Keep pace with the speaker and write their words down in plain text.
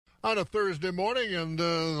on a Thursday morning, and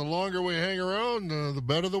the longer we hang around, the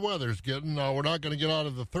better the weather's getting. Now, we're not going to get out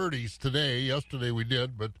of the 30s today. Yesterday we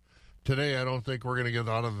did, but today I don't think we're going to get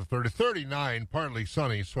out of the 30s. 39, partly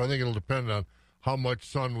sunny, so I think it'll depend on how much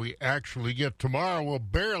sun we actually get. Tomorrow we'll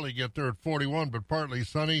barely get there at 41, but partly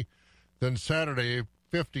sunny. Then Saturday,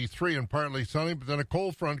 53 and partly sunny, but then a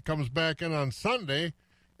cold front comes back in on Sunday,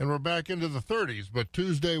 and we're back into the 30s. But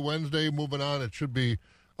Tuesday, Wednesday, moving on, it should be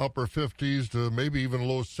upper 50s to maybe even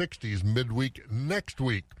low 60s midweek next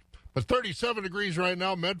week. But 37 degrees right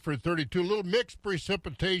now, Medford 32. A little mixed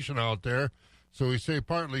precipitation out there, so we say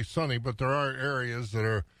partly sunny, but there are areas that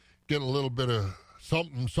are getting a little bit of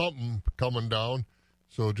something coming down.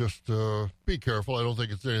 So just be careful. I don't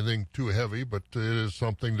think it's anything too heavy, but it is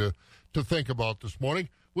something to think about this morning.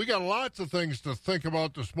 We got lots of things to think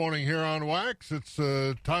about this morning here on Wax. It's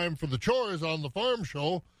time for the chores on the Farm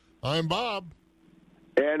Show. I'm Bob.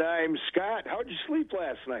 And I'm Scott. How'd you sleep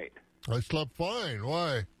last night? I slept fine.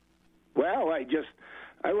 Why? Well,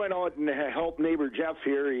 I went out and helped neighbor Jeff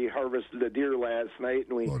here. He harvested a deer last night,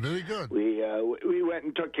 and did he good? We went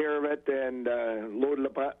and took care of it and loaded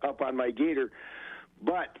up on my gator.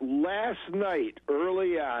 But last night,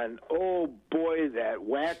 early on, oh boy, that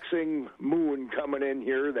waxing moon coming in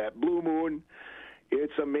here, that blue moon,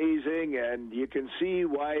 it's amazing, and you can see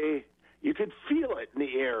why. You could feel it in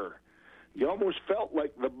the air. You almost felt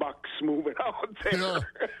like the bucks moving out there.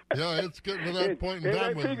 Yeah, it's getting to that point in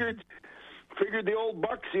time. And I figured the old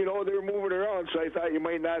bucks, they're moving around, so I thought you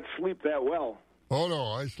might not sleep that well. Oh,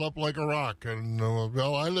 no, I slept like a rock. And,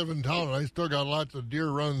 I live in town, and I still got lots of deer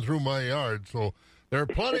running through my yard, so there are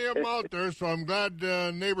plenty of them out there, so I'm glad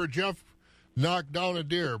neighbor Jeff knocked down a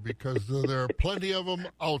deer because there are plenty of them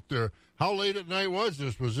out there. How late at night was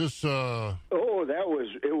this? Was this...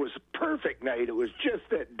 It was a perfect night. It was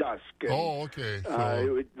just at dusk. And, okay.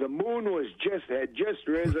 So... the moon had just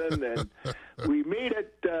risen, and we made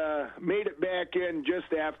it back in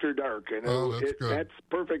just after dark, and that's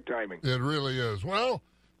perfect timing. It really is. Well,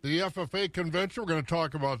 the FFA convention, we're going to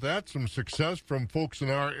talk about that. Some success from folks in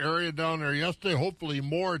our area down there yesterday. Hopefully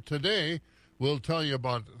more today. We'll tell you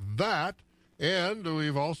about that. And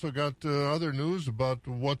we've also got other news about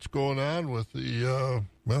what's going on with the,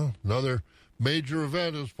 another major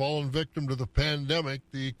event has fallen victim to the pandemic,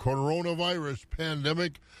 the coronavirus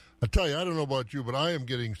pandemic. I tell you, I don't know about you, but I am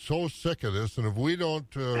getting so sick of this. And if we don't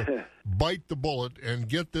bite the bullet and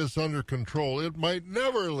get this under control, it might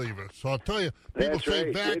never leave us. So I'll tell you, people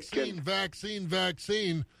say vaccine.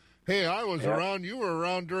 Hey, I was around. You were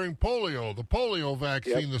around during polio. The polio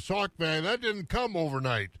vaccine, the Salk vaccine, that didn't come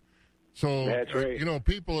overnight. So, that's right.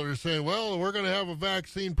 People are saying, well, we're going to have a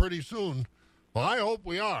vaccine pretty soon. Well, I hope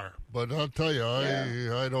we are. But I'll tell you,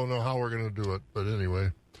 I don't know how we're going to do it. But anyway.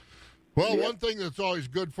 Well, one thing that's always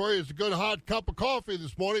good for you is a good hot cup of coffee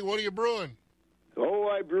this morning. What are you brewing? Oh,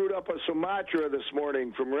 I brewed up a Sumatra this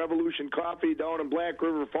morning from Revolution Coffee down in Black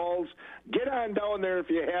River Falls. Get on down there if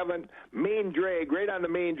you haven't. Main Drag, right on the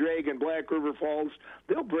Main Drag in Black River Falls.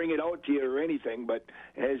 They'll bring it out to you or anything, but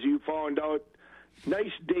as you found out,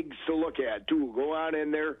 nice digs to look at, too. Go on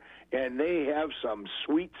in there, and they have some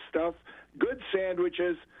sweet stuff, good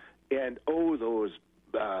sandwiches, and, those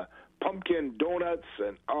pumpkin donuts,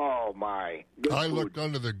 and, oh, my. I looked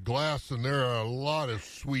under the glass, and there are a lot of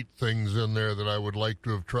sweet things in there that I would like to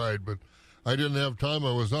have tried, but I didn't have time.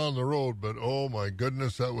 I was on the road, but, oh, my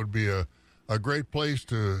goodness, that would be a great place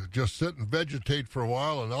to just sit and vegetate for a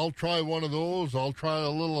while, and I'll try one of those. I'll try a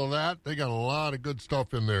little of that. They got a lot of good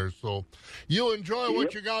stuff in there. So you enjoy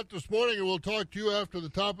what you got this morning, and we'll talk to you after the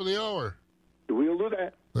top of the hour. We'll do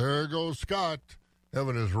that. There goes Scott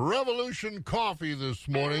having his Revolution Coffee this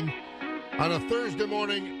morning on a Thursday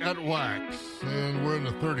morning at Wax. And we're in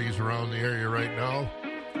the 30s around the area right now.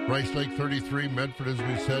 Rice Lake 33, Medford, as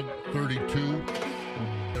we said, 32.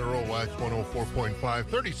 Wax 104.5.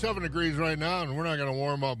 37 degrees right now, and we're not going to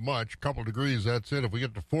warm up much. A couple degrees, that's it. If we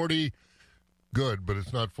get to 40, good, but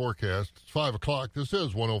it's not forecast. It's 5 o'clock. This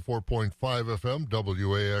is 104.5 FM,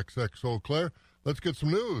 WAXX Eau Claire. Let's get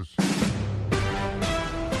some news.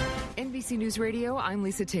 NBC News Radio, I'm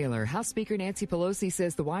Lisa Taylor. House Speaker Nancy Pelosi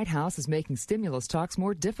says the White House is making stimulus talks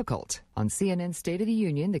more difficult. On CNN's State of the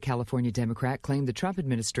Union, the California Democrat claimed the Trump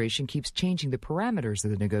administration keeps changing the parameters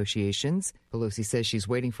of the negotiations. Pelosi says she's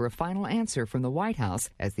waiting for a final answer from the White House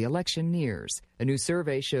as the election nears. A new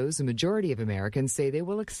survey shows a majority of Americans say they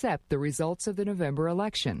will accept the results of the November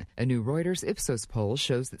election. A new Reuters Ipsos poll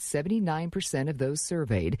shows that 79% of those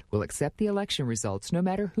surveyed will accept the election results no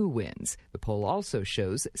matter who wins. The poll also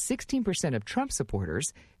shows 16% 60% of Trump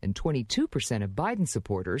supporters and 22% of Biden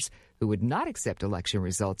supporters who would not accept election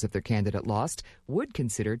results if their candidate lost would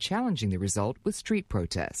consider challenging the result with street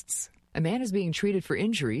protests. A man is being treated for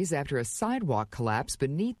injuries after a sidewalk collapsed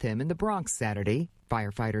beneath him in the Bronx Saturday.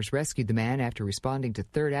 Firefighters rescued the man after responding to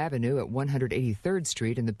 3rd Avenue at 183rd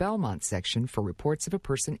Street in the Belmont section for reports of a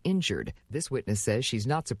person injured. This witness says she's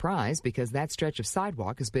not surprised because that stretch of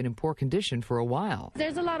sidewalk has been in poor condition for a while.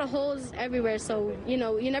 There's a lot of holes everywhere, so, you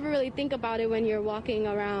never really think about it when you're walking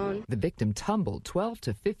around. The victim tumbled 12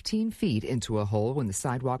 to 15 feet into a hole when the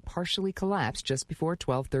sidewalk partially collapsed just before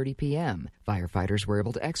 12:30 p.m. Firefighters were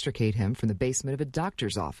able to extricate him from the basement of a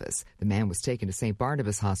doctor's office. The man was taken to St.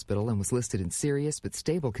 Barnabas Hospital and was listed in serious but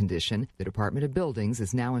stable condition. The Department of Buildings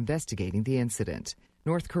is now investigating the incident.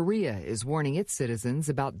 North Korea is warning its citizens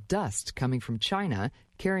about dust coming from China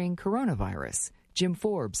carrying coronavirus. Jim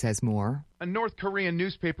Forbes has more. A North Korean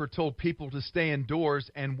newspaper told people to stay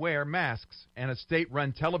indoors and wear masks, and a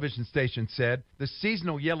state-run television station said the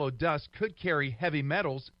seasonal yellow dust could carry heavy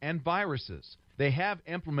metals and viruses. They have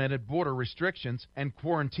implemented border restrictions and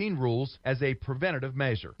quarantine rules as a preventative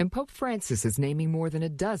measure. And Pope Francis is naming more than a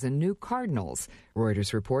dozen new cardinals.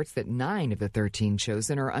 Reuters reports that 9 of the 13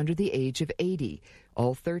 chosen are under the age of 80.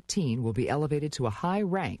 All 13 will be elevated to a high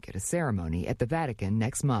rank at a ceremony at the Vatican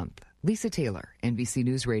next month. Lisa Taylor, NBC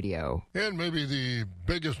News Radio. And maybe the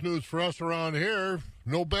biggest news for us around here,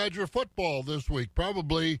 no Badger football this week.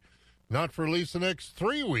 Probably not for at least the next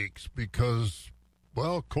 3 weeks because,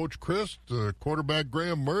 well, Coach Chris, quarterback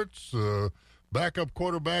Graham Mertz, backup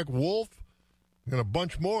quarterback Wolf, and a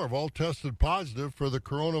bunch more have all tested positive for the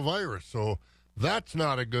coronavirus. So that's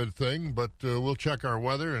not a good thing, but we'll check our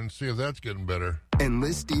weather and see if that's getting better.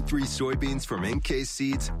 Enlist D3 soybeans from NK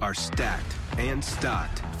Seeds are stacked and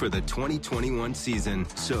stocked for the 2021 season,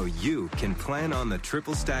 so you can plan on the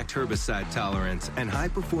triple stacked herbicide tolerance and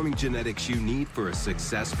high-performing genetics you need for a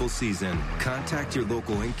successful season. Contact your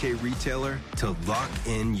local NK retailer to lock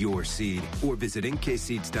in your seed or visit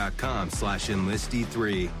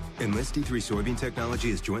nkseeds.com/enlistd3. Enlist D3 soybean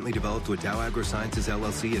technology is jointly developed with Dow AgroSciences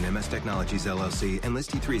LLC and MS Technologies LLC.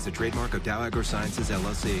 Enlist D3 is a trademark of Dow AgroSciences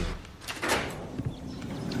LLC.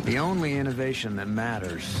 The only innovation that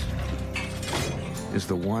matters is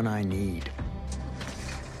the one I need.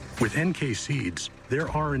 With NK Seeds, their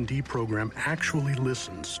R&D program actually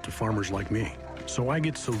listens to farmers like me, so I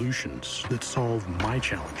get solutions that solve my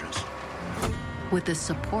challenges. With the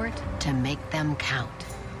support to make them count.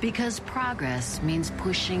 Because progress means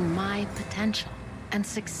pushing my potential, and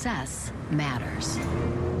success matters.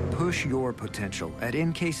 Push your potential at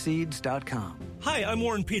nkseeds.com. Hi, I'm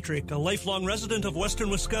Warren Petrick, a lifelong resident of Western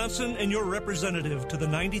Wisconsin and your representative to the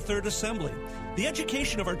 93rd Assembly. The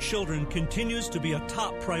education of our children continues to be a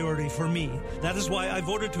top priority for me. That is why I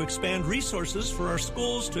voted to expand resources for our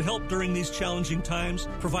schools to help during these challenging times,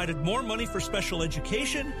 provided more money for special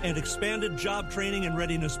education, and expanded job training and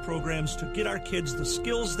readiness programs to get our kids the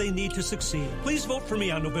skills they need to succeed. Please vote for me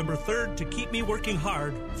on November 3rd to keep me working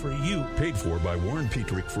hard for you. Paid for by Warren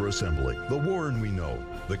Petrick for Assembly. The Warren we know,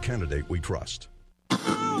 the candidate we trust.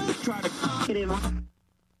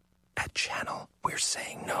 At Channel, we're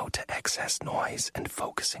saying no to excess noise and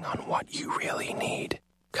focusing on what you really need.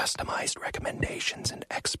 Customized recommendations and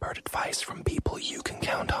expert advice from people you can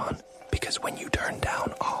count on. Because when you turn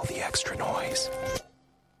down all the extra noise,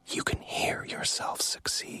 you can hear yourself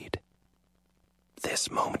succeed. This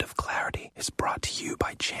moment of clarity is brought to you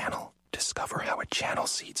by Channel. Discover how a Channel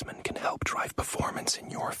seedsman can help drive performance in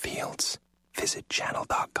your fields. Visit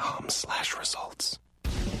channel.com/results.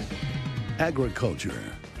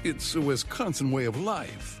 Agriculture. It's a Wisconsin way of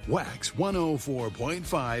life. Wax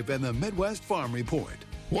 104.5 and the Midwest Farm Report.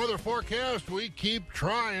 Weather forecast, we keep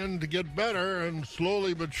trying to get better, and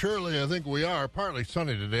slowly but surely I think we are. Partly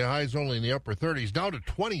sunny today, highs only in the upper 30s, down to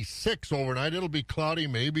 26 overnight. It'll be cloudy,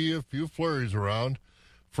 maybe a few flurries around.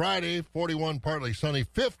 Friday, 41, partly sunny.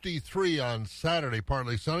 53 on Saturday,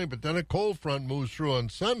 partly sunny, but then a cold front moves through on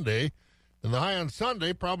Sunday. And the high on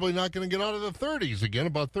Sunday, probably not going to get out of the 30s again,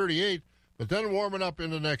 about 38. But then warming up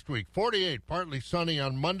into next week. 48, partly sunny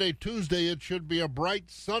on Monday. Tuesday, it should be a bright,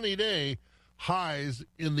 sunny day. Highs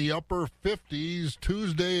in the upper 50s.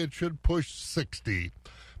 Tuesday, it should push 60.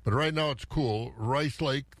 But right now, it's cool. Rice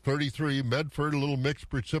Lake, 33. Medford, a little mixed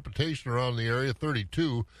precipitation around the area,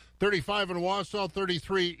 32. 35 in Wausau,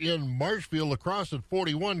 33 in Marshfield. La Crosse at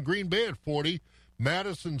 41. Green Bay at 40.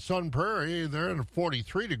 Madison, Sun Prairie, they're in a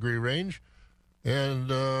 43-degree range. And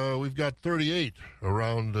we've got 38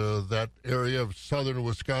 around that area of southern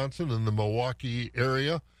Wisconsin and the Milwaukee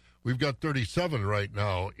area. We've got 37 right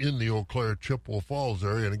now in the Eau Claire, Chippewa Falls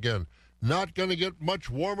area. And again, Not going to get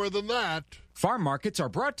much warmer than that. Farm markets are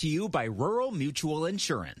brought to you by Rural Mutual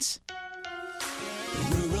Insurance.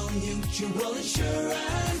 Rural Mutual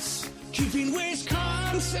Insurance, keeping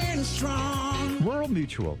Wisconsin strong. Rural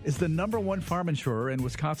Mutual is the #1 farm insurer in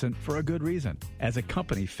Wisconsin for a good reason. As a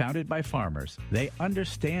company founded by farmers, they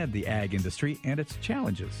understand the ag industry and its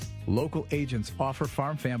challenges. Local agents offer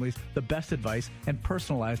farm families the best advice and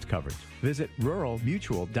personalized coverage. Visit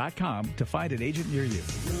ruralmutual.com to find an agent near you.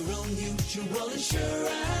 Rural Mutual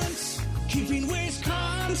Insurance, keeping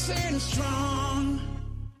Wisconsin strong.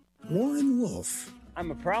 Warren Wolf. I'm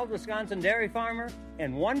a proud Wisconsin dairy farmer,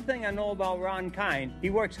 and one thing I know about Ron Kind, he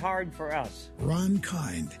works hard for us. Ron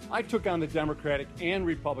Kind. I took on the Democratic and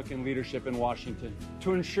Republican leadership in Washington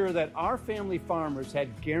to ensure that our family farmers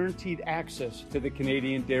had guaranteed access to the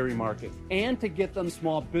Canadian dairy market and to get them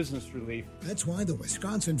small business relief. That's why the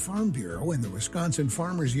Wisconsin Farm Bureau and the Wisconsin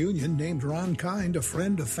Farmers Union named Ron Kind a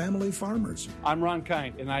friend of family farmers. I'm Ron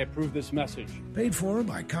Kind, and I approve this message. Paid for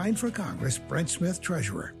by Kind for Congress, Brent Smith,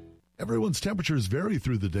 Treasurer. Everyone's temperatures vary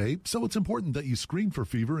through the day, so it's important that you screen for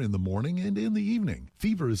fever in the morning and in the evening.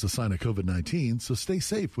 Fever is a sign of COVID-19, so stay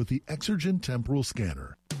safe with the Exergen Temporal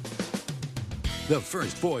Scanner. The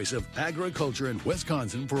first voice of agriculture in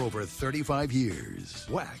Wisconsin for over 35 years.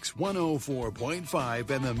 Wax 104.5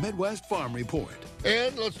 and the Midwest Farm Report.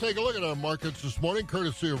 And let's take a look at our markets this morning,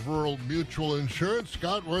 courtesy of Rural Mutual Insurance.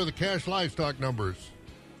 Scott, where are the cash livestock numbers?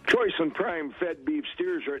 Choice and prime fed beef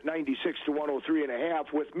steers are at 96 to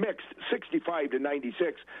 103.5, with mixed 65 to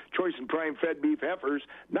 96. Choice and prime fed beef heifers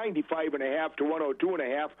 95.5 to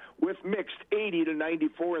 102.5, with mixed 80 to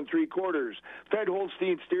 94.75. Fed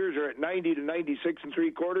Holstein steers are at 90 to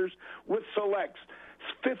 96.75, with selects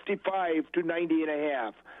 55 to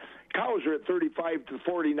 90.5. Cows are at 35 to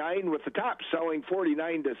 49, with the top selling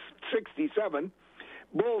 49 to 67.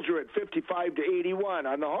 Bulls are at 55 to 81.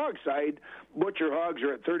 On the hog side, butcher hogs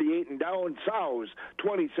are at 38 and down. Sows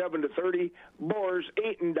 27 to 30. Boars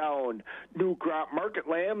 8 and down. New crop market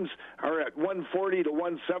lambs are at 140 to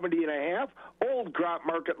 170.5. Old crop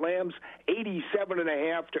market lambs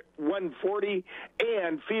 87.5 to 140,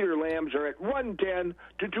 and feeder lambs are at 110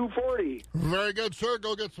 to 240. Very good, sir.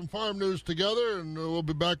 Go get some farm news together, and we'll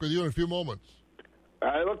be back with you in a few moments.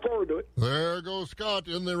 I look forward to it. There goes Scott.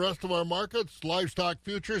 In the rest of our markets, livestock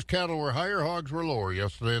futures, cattle were higher, hogs were lower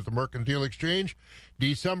yesterday at the Mercantile Exchange.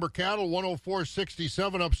 December cattle,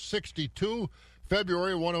 104.67, up 62.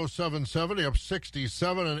 February, 107.70, up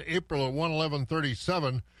 67. And April at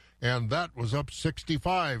 111.37, and that was up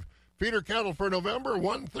 65. Feeder cattle for November,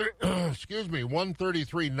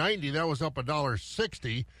 133.90. That was up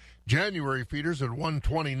 $1.60. January feeders at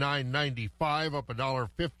 129.95, up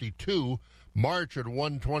 $1.52. March at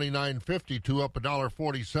 129.52, up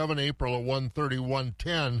 $1.47. April at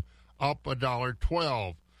 131.10, up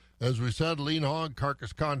 $1.12. As we said, lean hog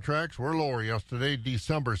carcass contracts were lower yesterday.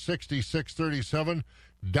 December 66.37,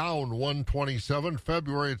 down 127.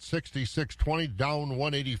 February at 66.20, down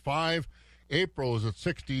 185. April is at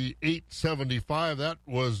 68.75. That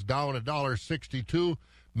was down $1.62.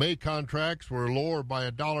 May contracts were lower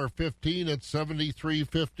by $1.15 at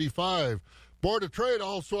 73.55. Board of Trade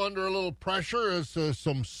also under a little pressure as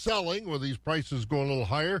some selling with these prices going a little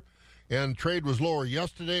higher. And trade was lower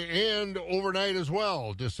yesterday and overnight as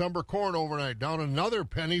well. December corn overnight down another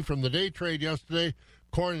penny from the day trade yesterday.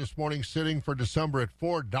 Corn this morning sitting for December at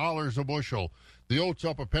 $4 a bushel. The oats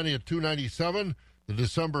up a penny at $2.97. The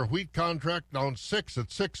December wheat contract down 6 at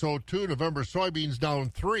 $6.02. November soybeans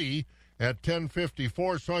down 3 at $10.54.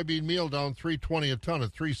 Soybean meal down $3.20 a ton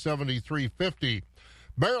at $3.73.50.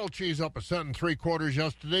 Barrel cheese up 1 3/4 cents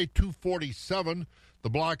yesterday, $2.47. The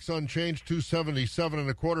block's unchanged,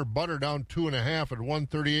 $2.77 1/4. Butter down 2.5 at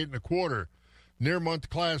 $1.38 1/4. Near month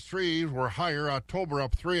class 3s were higher. October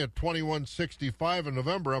up 3 at $21.65, and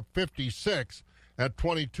November up 56 at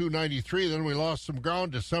 $22.93. Then we lost some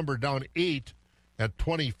ground. December down 8 at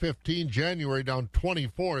 $20.15. January down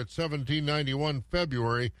 24 at $17.91.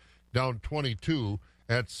 February down 22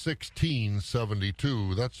 at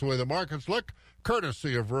 $16.72. That's the way the markets look,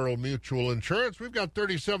 courtesy of Rural Mutual Insurance. We've got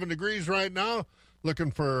 37 degrees right now,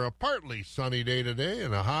 looking for a partly sunny day today,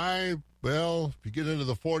 and a high, well, if you get into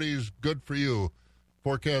the 40s, good for you.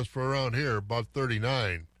 Forecast for around here, about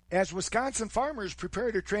 39. As Wisconsin farmers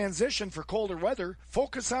prepare to transition for colder weather,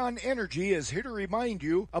 Focus on Energy is here to remind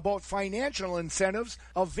you about financial incentives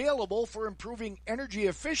available for improving energy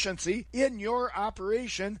efficiency in your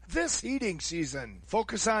operation this heating season.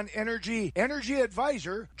 Focus on Energy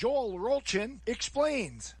Advisor Joel Rolchin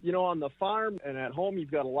explains. You know, on the farm and at home,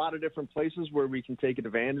 you've got a lot of different places where we can take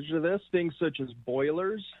advantage of this. Things such as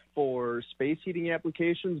boilers, for space heating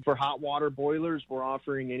applications. For hot water boilers, we're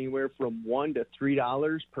offering anywhere from $1 to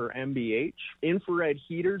 $3 per MBH. Infrared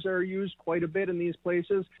heaters are used quite a bit in these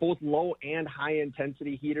places. Both low and high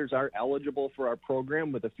intensity heaters are eligible for our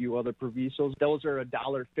program with a few other provisos. Those are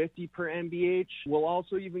 $1.50 per MBH. We'll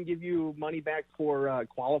also even give you money back for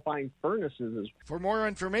qualifying furnaces. For more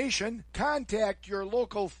information, contact your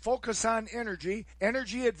local Focus on Energy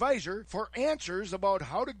advisor for answers about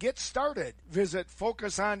how to get started. Visit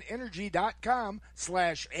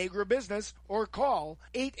focusonenergy.com/agribusiness or call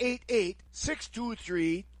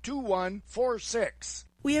 888-623-2146.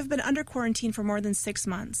 We have been under quarantine for more than 6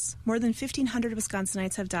 months. More than 1,500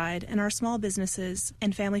 Wisconsinites have died, and our small businesses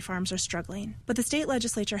and family farms are struggling. But the state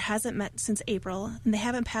legislature hasn't met since April, and they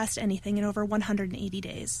haven't passed anything in over 180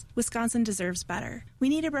 days. Wisconsin deserves better. We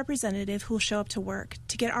need a representative who will show up to work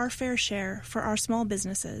to get our fair share for our small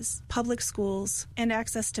businesses, public schools, and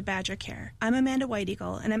access to Badger Care. I'm Amanda White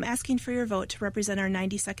Eagle, and I'm asking for your vote to represent our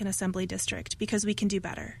 92nd Assembly District because we can do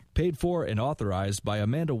better. Paid for and authorized by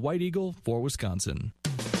Amanda White Eagle for Wisconsin.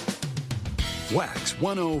 Wax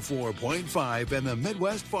 104.5 and the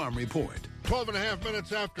Midwest Farm Report. 12 and a half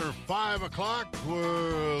minutes after 5 o'clock,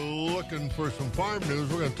 we're looking for some farm news.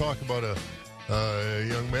 We're going to talk about a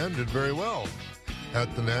young man did very well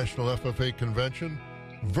at the National FFA Convention,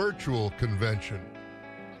 virtual convention,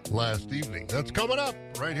 last evening. That's coming up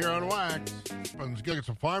right here on Wax. Let's get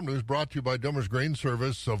some farm news brought to you by Dummer's Grain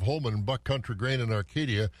Service of Holman, Buck Country Grain in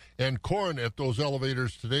Arcadia. And corn at those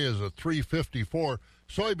elevators today is a $3.54.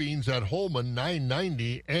 Soybeans at Holman,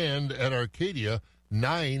 $9.90, and at Arcadia,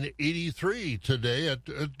 $9.83 today at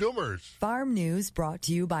Dummer's. Farm news brought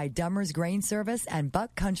to you by Dummer's Grain Service and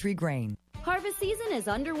Buck Country Grain. Harvest season is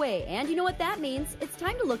underway, and you know what that means. It's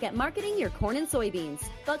time to look at marketing your corn and soybeans.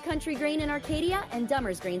 Buck Country Grain in Arcadia and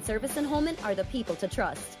Dummer's Grain Service in Holman are the people to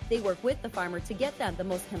trust. They work with the farmer to get them the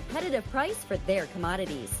most competitive price for their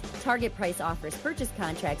commodities. Target Price offers purchase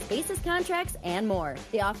contracts, basis contracts, and more.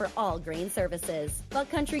 They offer all grain services. Buck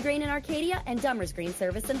Country Grain in Arcadia and Dummer's Grain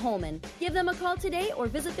Service in Holman. Give them a call today or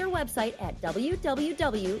visit their website at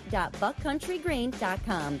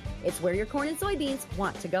www.buckcountrygrain.com. It's where your corn and soybeans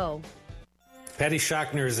want to go. Patty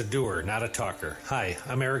Schochner is a doer, not a talker. Hi,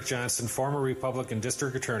 I'm Eric Johnson, former Republican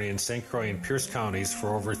District Attorney in St. Croix and Pierce counties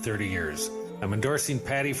for over 30 years. I'm endorsing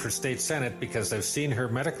Patty for State Senate because I've seen her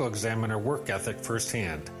medical examiner work ethic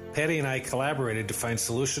firsthand. Patty and I collaborated to find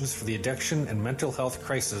solutions for the addiction and mental health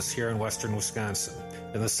crisis here in western Wisconsin.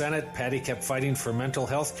 In the Senate, Patty kept fighting for mental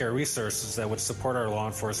health care resources that would support our law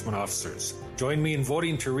enforcement officers. Join me in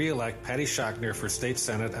voting to re-elect Patty Schochner for State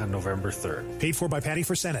Senate on November 3rd. Paid for by Patty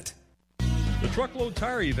for Senate. The Truckload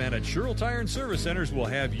Tire Event at Sherrill Tire and Service Centers will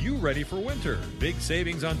have you ready for winter. Big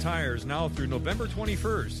savings on tires now through November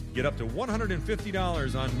 21st. Get up to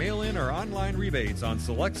 $150 on mail-in or online rebates on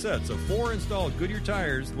select sets of 4 installed Goodyear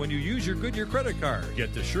tires when you use your Goodyear credit card.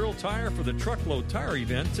 Get to Sherrill Tire for the Truckload Tire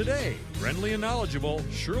Event today. Friendly and knowledgeable,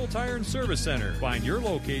 Sherrill Tire and Service Center. Find your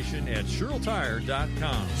location at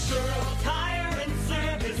SherrillTire.com. Sherrill Tire and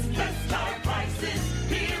Service, best tire prices,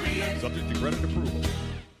 period. Subject to credit approval.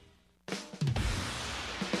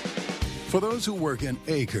 For those who work in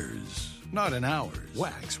acres, not in hours,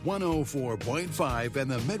 Wax 104.5 and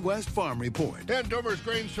the Midwest Farm Report. And Dummer's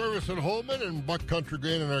Grain Service in Holman and Buck Country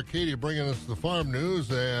Grain in Arcadia bringing us the farm news.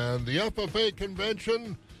 And the FFA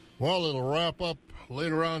convention, well, it'll wrap up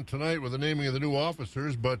later on tonight with the naming of the new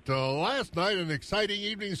officers. But last night, an exciting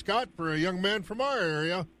evening, Scott, for a young man from our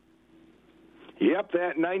area. Yep,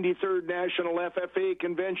 that 93rd National FFA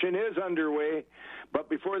Convention is underway. But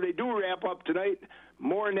before they do wrap up tonight,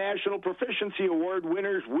 more National Proficiency Award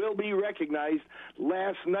winners will be recognized.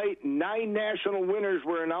 Last night, 9 national winners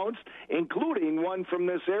were announced, including one from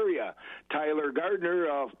this area. Tyler Gardner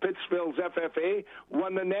of Pittsville's FFA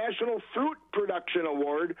won the National Fruit Production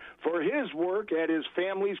Award for his work at his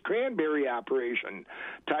family's cranberry operation.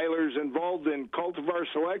 Tyler's involved in cultivar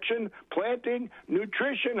selection, planting,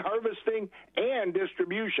 nutrition, harvesting, and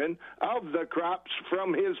distribution of the crops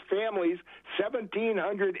from his family's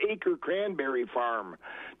 1,700-acre cranberry farm.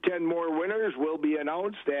 10 more winners will be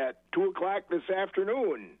announced at 2 o'clock this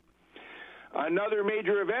afternoon. Another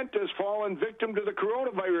major event has fallen victim to the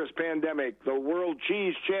coronavirus pandemic. The World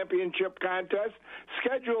Cheese Championship contest,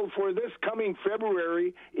 scheduled for this coming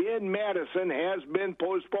February in Madison, has been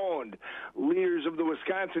postponed. Leaders of the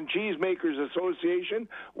Wisconsin Cheesemakers Association,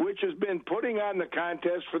 which has been putting on the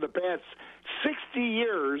contest for the past 60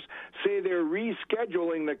 years say they're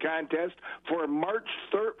rescheduling the contest for March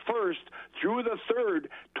 1st through the 3rd,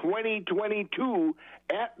 2022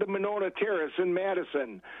 at the Monona Terrace in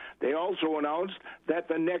Madison. They also announced that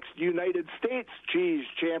the next United States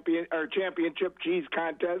Championship Cheese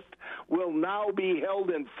Contest will now be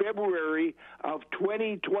held in February of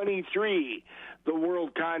 2023. The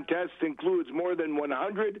World Contest includes more than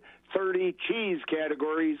 130 cheese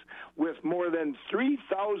categories with more than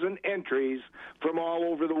 3,000 entries from all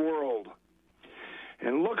over the world.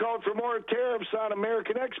 And look out for more tariffs on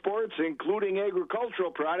American exports, including agricultural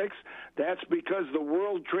products. That's because the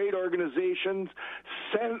World Trade Organization's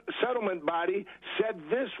settlement body said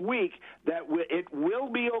this week that it will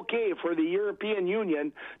be okay for the European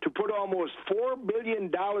Union to put almost $4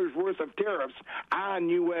 billion worth of tariffs on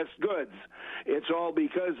U.S. goods. It's all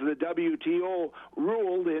because the WTO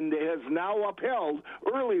ruled and has now upheld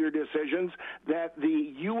earlier decisions that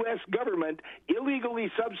the U.S. government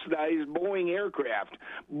illegally subsidized Boeing aircraft.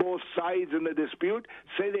 Both sides in the dispute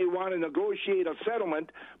say they want to negotiate a settlement,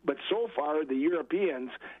 but so far the Europeans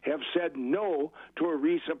have said no to a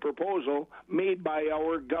recent proposal made by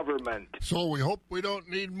our government. So we hope we don't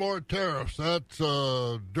need more tariffs. That's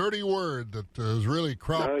a dirty word that has really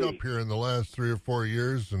cropped up here in the last 3 or 4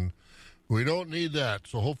 years, and we don't need that.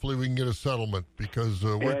 So hopefully we can get a settlement because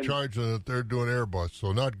we're charging that they're doing Airbus,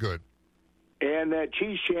 so not good. And that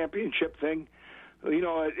cheese championship thing, you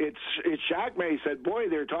know, it shocked me. He said, boy,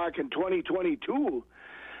 they're talking 2022.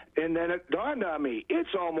 And then it dawned on me,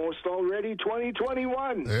 it's almost already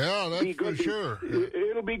 2021. Yeah, that's for sure.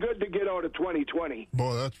 It'll be good to get out of 2020.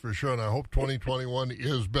 Boy, that's for sure, and I hope 2021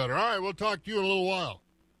 is better. All right, we'll talk to you in a little while.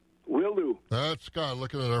 Will do. That's Scott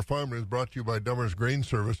looking at our farm news brought to you by Dummer's Grain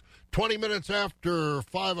Service. 20 minutes after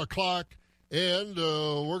 5 o'clock, and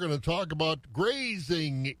we're going to talk about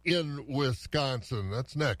grazing in Wisconsin.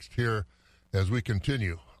 That's next here as we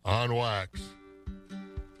continue on Wax.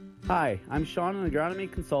 Hi, I'm Sean, an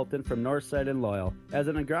agronomy consultant from Northside and Loyal. As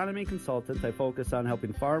an agronomy consultant, I focus on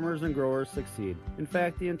helping farmers and growers succeed. In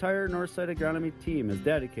fact, the entire Northside agronomy team is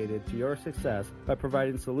dedicated to your success by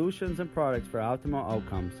providing solutions and products for optimal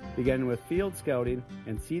outcomes, beginning with field scouting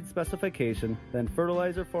and seed specification, then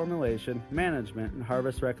fertilizer formulation, management, and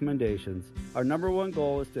harvest recommendations. Our number one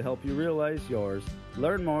goal is to help you realize yours.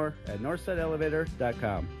 Learn more at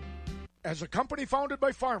northsideelevator.com. As a company founded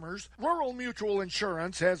by farmers, Rural Mutual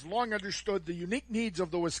Insurance has long understood the unique needs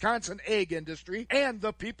of the Wisconsin ag industry and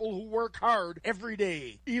the people who work hard every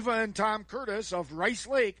day. Eva and Tom Curtis of Rice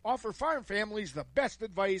Lake offer farm families the best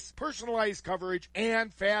advice, personalized coverage,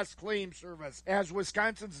 and fast claim service. As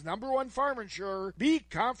Wisconsin's #1 farm insurer, be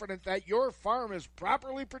confident that your farm is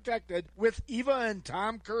properly protected with Eva and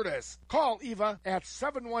Tom Curtis. Call Eva at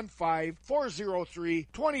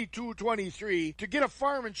 715-403-2223 to get a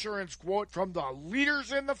farm insurance quote from the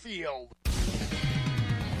leaders in the field.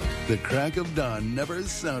 The crack of dawn never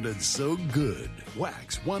sounded so good.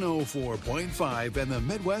 Wax 104.5 and the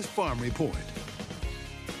Midwest Farm Report.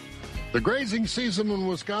 The grazing season in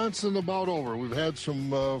Wisconsin about over. We've had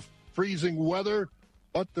some freezing weather,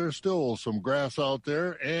 but there's still some grass out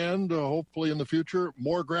there, and hopefully in the future,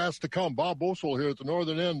 more grass to come. Bob Bosel here at the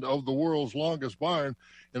northern end of the world's longest barn.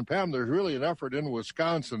 And Pam, there's really an effort in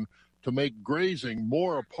Wisconsin to make grazing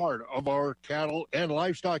more a part of our cattle and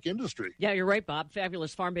livestock industry. Yeah, you're right, Bob.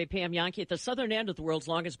 Fabulous Farm Bay Pam Yankee at the southern end of the world's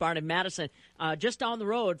longest barn in Madison, just down the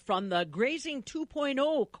road from the Grazing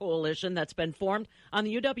 2.0 coalition that's been formed on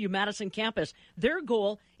the UW-Madison campus. Their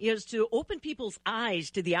goal is to open people's eyes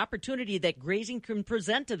to the opportunity that grazing can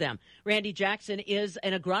present to them. Randy Jackson is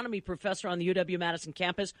an agronomy professor on the UW-Madison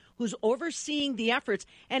campus who's overseeing the efforts,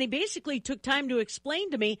 and he basically took time to explain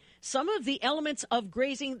to me some of the elements of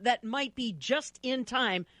grazing that might be just in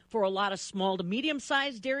time for a lot of small to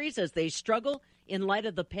medium-sized dairies as they struggle in light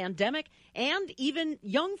of the pandemic, and even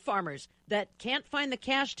young farmers that can't find the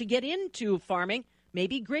cash to get into farming.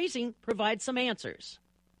 Maybe grazing provides some answers.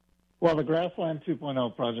 Well, the Grassland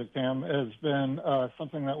 2.0 project, Pam, has been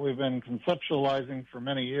something that we've been conceptualizing for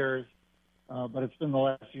many years, but it's been the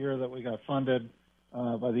last year that we got funded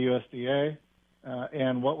by the USDA.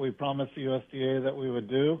 And what we promised the USDA that we would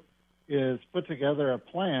do is put together a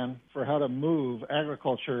plan for how to move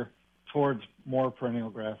agriculture towards more perennial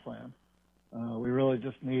grassland. We really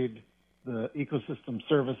just need the ecosystem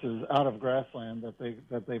services out of grassland that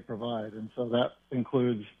they provide. And so that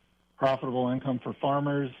includes profitable income for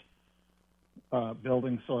farmers,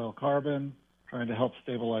 building soil carbon, trying to help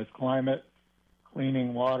stabilize climate,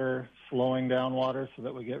 cleaning water, slowing down water so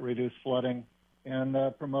that we get reduced flooding, and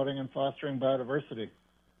promoting and fostering biodiversity.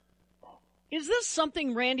 Is this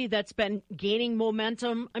something, Randy, that's been gaining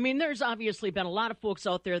momentum? I mean, there's obviously been a lot of folks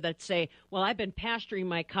out there that say, well, I've been pasturing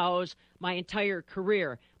my cows my entire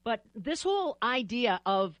career. But this whole idea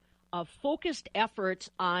of focused efforts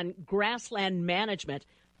on grassland management,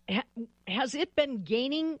 has it been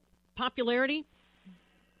gaining popularity?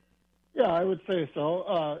 Yeah, I would say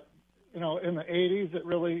so. In the 80s, it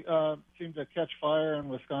really seemed to catch fire in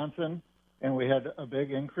Wisconsin, and we had a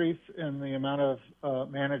big increase in the amount of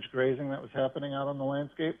managed grazing that was happening out on the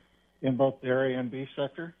landscape in both dairy and beef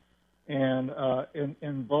sector. And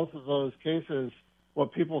in both of those cases,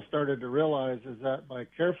 what people started to realize is that by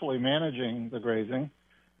carefully managing the grazing,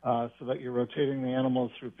 so that you're rotating the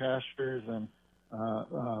animals through pastures and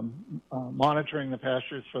monitoring the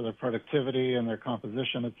pastures for their productivity and their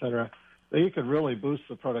composition, et cetera, that you could really boost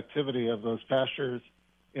the productivity of those pastures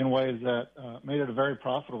in ways that made it a very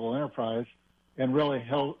profitable enterprise and really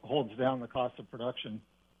holds down the cost of production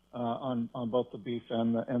on both the beef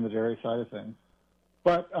and the dairy side of things.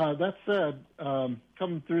 But that said,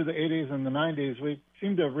 coming through the 80s and the 90s, we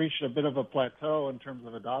seem to have reached a bit of a plateau in terms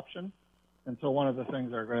of adoption. And so one of the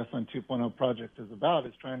things our Grassland 2.0 project is about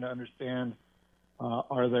is trying to understand,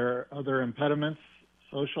 are there other impediments,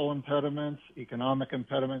 social impediments, economic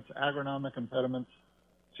impediments, agronomic impediments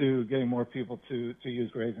to getting more people to use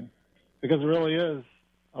grazing? Because it really is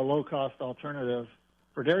a low-cost alternative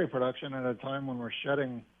for dairy production at a time when we're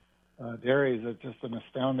shedding dairies at just an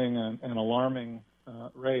astounding and alarming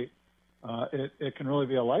rate. It can really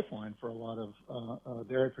be a lifeline for a lot of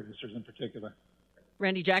dairy producers in particular.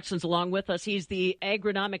 Randy Jackson's along with us. He's the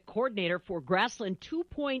agronomic coordinator for Grassland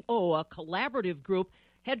 2.0, a collaborative group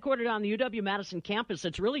headquartered on the UW-Madison campus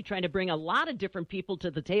that's really trying to bring a lot of different people to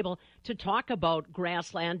the table to talk about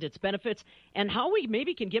grassland, its benefits, and how we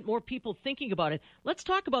maybe can get more people thinking about it. Let's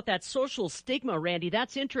talk about that social stigma, Randy.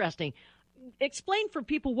 That's interesting. Explain for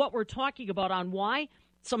people what we're talking about on why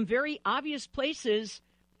some very obvious places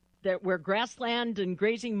that where grassland and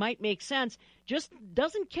grazing might make sense just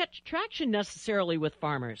doesn't catch traction necessarily with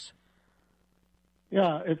farmers.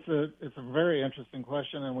 Yeah, it's a very interesting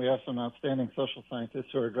question, and we have some outstanding social scientists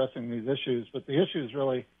who are addressing these issues. But the issues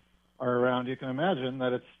really are around, you can imagine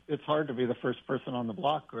that it's hard to be the first person on the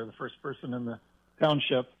block or the first person in the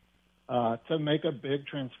township to make a big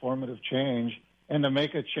transformative change and to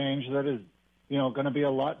make a change that is, going to be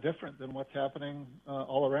a lot different than what's happening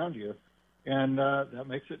all around you. And that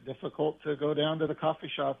makes it difficult to go down to the coffee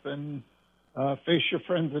shop and face your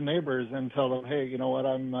friends and neighbors and tell them, hey, you know what,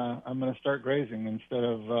 I'm going to start grazing instead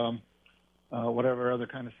of whatever other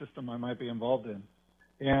kind of system I might be involved in.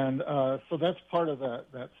 And so that's part of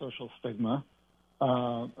that social stigma.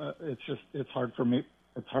 It's hard for me.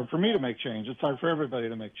 It's hard for me to make change. It's hard for everybody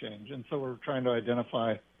to make change. And so we're trying to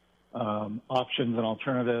identify options and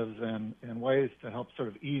alternatives and ways to help sort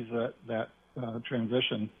of ease that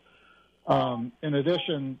transition. In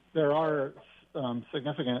addition, there are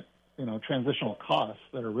significant, transitional costs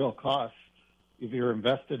that are real costs. If you're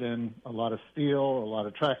invested in a lot of steel, a lot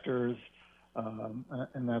of tractors,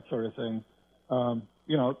 and that sort of thing,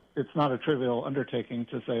 it's not a trivial undertaking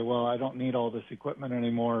to say, well, I don't need all this equipment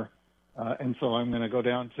anymore, and so I'm going to go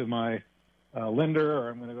down to my lender or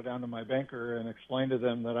I'm going to go down to my banker and explain to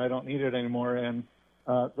them that I don't need it anymore. And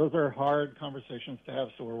those are hard conversations to have,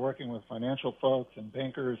 so we're working with financial folks and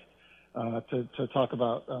bankers to talk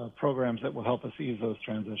about programs that will help us ease those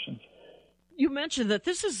transitions. You mentioned that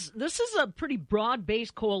this is a pretty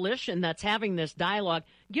broad-based coalition that's having this dialogue.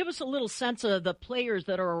 Give us a little sense of the players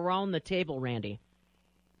that are around the table, Randy.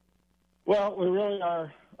 Well, we really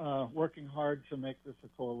are working hard to make this a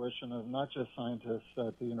coalition of not just scientists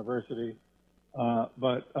at the university,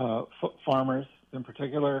 but farmers in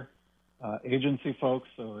particular, agency folks,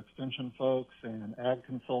 so extension folks and ag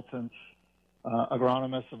consultants,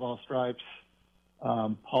 agronomists of all stripes,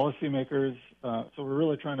 policymakers. So we're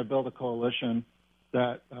really trying to build a coalition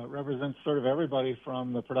that represents sort of everybody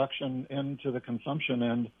from the production end to the consumption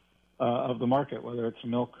end of the market, whether it's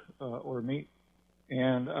milk or meat.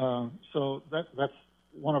 And so that's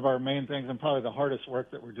one of our main things, and probably the hardest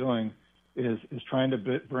work that we're doing is trying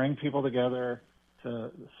to bring people together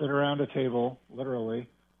to sit around a table, literally,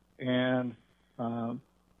 and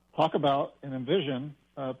talk about and envision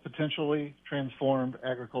a potentially transformed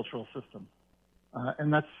agricultural system.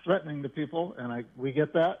 And that's threatening to people, and we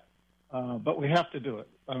get that, but we have to do it.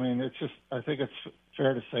 I mean, I think it's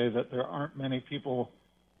fair to say that there aren't many people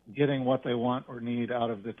getting what they want or need out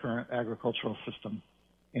of the current agricultural system.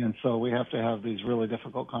 And so we have to have these really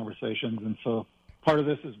difficult conversations. And so part of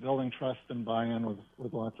this is building trust and buy-in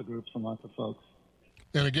with lots of groups and lots of folks.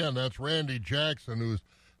 And again, that's Randy Jackson, who's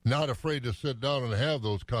not afraid to sit down and have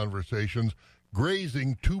those conversations.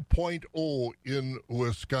 Grazing 2.0 in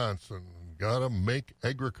Wisconsin. Got to make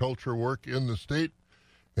agriculture work in the state,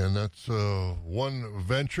 and that's one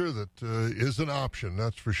venture that is an option,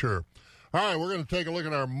 that's for sure. All right, we're going to take a look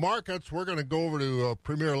at our markets. We're going to go over to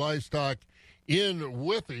Premier Livestock in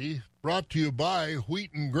Withee, brought to you by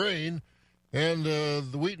Wheaton Grain. And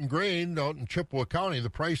the Wheaton Grain out in Chippewa County, the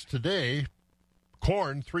price today,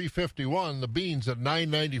 corn $3.51, the beans at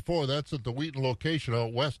 $9.94. That's at the Wheaton location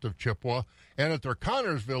out west of Chippewa. And at their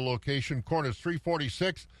Connorsville location, corn is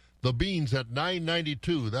 $3.46, the beans at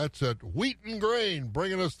 $9.92. That's at Wheaton Grain,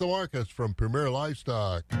 bringing us the markets from Premier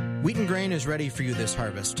Livestock. Wheaton Grain is ready for you this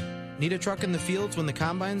harvest. Need a truck in the fields when the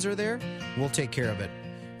combines are there? We'll take care of it.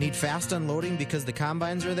 Need fast unloading because the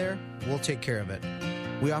combines are there? We'll take care of it.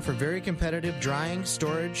 We offer very competitive drying,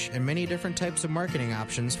 storage, and many different types of marketing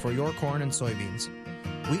options for your corn and soybeans.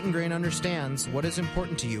 Wheaton Grain understands what is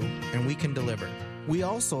important to you, and we can deliver. We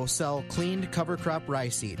also sell cleaned cover crop rye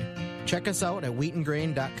seed. Check us out at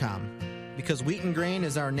wheatongrain.com. Because Wheaton Grain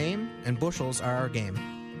is our name, and bushels are our game.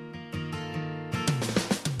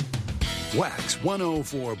 Wax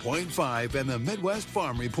 104.5 and the Midwest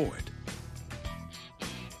Farm Report.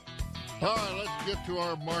 All right, let's get to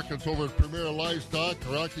our markets over at Premier Livestock.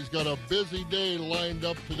 Rocky's got a busy day lined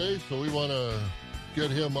up today, so we want to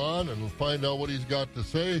get him on and find out what he's got to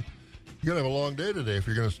say. You're going to have a long day today if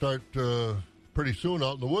you're going to start pretty soon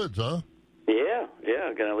out in the woods, huh? Yeah.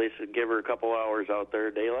 I'm going to at least give her a couple hours out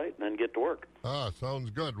there daylight and then get to work. Ah,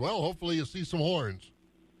 sounds good. Well, hopefully you see some horns.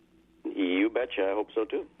 You betcha. I hope so,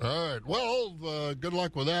 too. All right. Well, good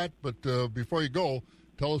luck with that. But before you go,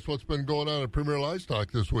 tell us what's been going on at Premier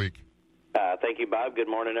Livestock this week. Thank you, Bob. Good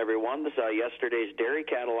morning, everyone. This yesterday's dairy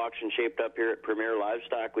cattle auction shaped up here at Premier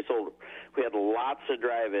Livestock. We had lots of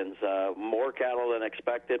drive-ins, more cattle than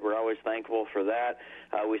expected. We're always thankful for that.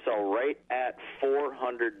 We saw right at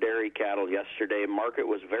 400 dairy cattle yesterday. Market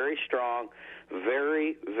was very strong.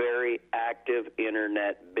 Very, very active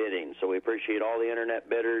internet bidding. So we appreciate all the internet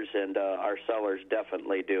bidders, and our sellers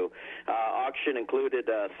definitely do. Auction included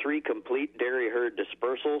 3 complete dairy herd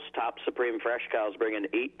dispersals. Top Supreme Fresh cows bringing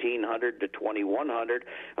 1,800 to 2,100.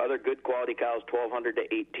 Other good quality cows, 1,200 to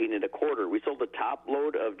 1,825. We sold the top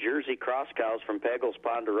load of Jersey Cross cows from Pagels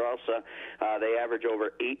Ponderosa. They average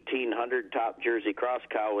over 1,800. Top Jersey Cross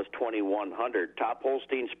cow was 2,100. Top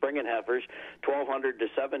Holstein Springing heifers, 1,200 to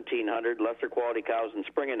 1,700. Lesser quality cows and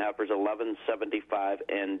springing heifers, 1175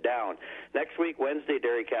 and down. Next week, Wednesday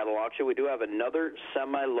dairy cattle auction, we do have another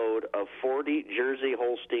semi-load of 40 Jersey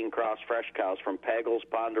Holstein Cross fresh cows from Pagels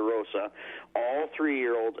Ponderosa, all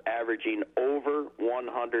 3-year-olds averaging over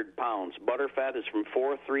 100 pounds. Butterfat is from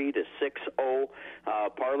 4.3 to 6.0.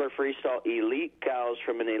 Parlor Freestyle Elite cows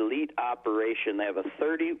from an elite operation. They have a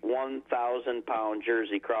 31,000-pound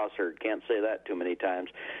Jersey Cross herd. Can't say that too many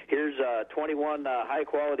times. Here's 21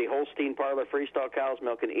 high-quality Holstein Parlor Freestyle cows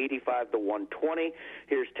milking 85 to 120.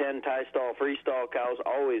 Here's 10 tie-stall freestall cows,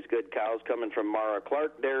 always good cows coming from Mara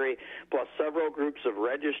Clark Dairy, plus several groups of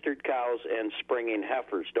registered cows and springing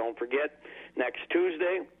heifers. Don't forget, next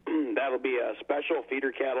Tuesday, that'll be a special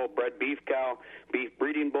feeder cattle, bred beef cow, beef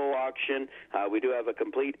breeding bull auction. We do have a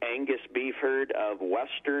complete Angus beef herd of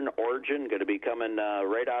Western origin, going to be coming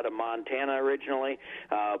right out of Montana originally.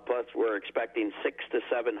 Plus, we're expecting 600 to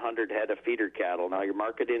 700 head of feeder cattle. Now, you're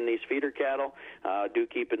marketing these feeder cattle. Do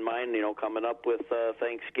keep in mind, coming up with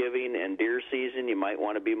Thanksgiving and deer season, you might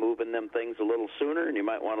want to be moving them things a little sooner, and you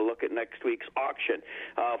might want to look at next week's auction.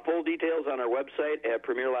 Full details on our website at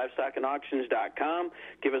PremierLivestockAndAuctions.com.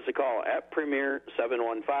 Give us a call at Premier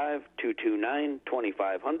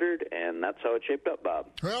 715-229-2500, and that's how it shaped up, Bob.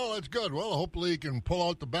 Well, that's good. Well, hopefully you can pull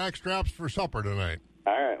out the back straps for supper tonight.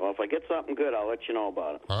 All right. Well, if I get something good, I'll let you know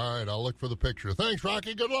about it. All right. I'll look for the picture. Thanks,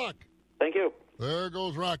 Rocky. Good luck. Thank you. There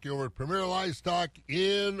goes Rocky over at Premier Livestock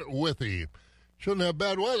in Withee. Shouldn't have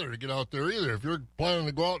bad weather to get out there either. If you're planning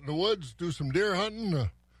to go out in the woods, do some deer hunting,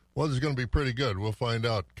 weather's going to be pretty good. We'll find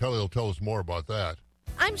out. Kelly will tell us more about that.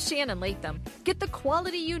 I'm Shannon Latham. Get the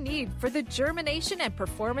quality you need for the germination and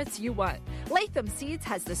performance you want. Latham Seeds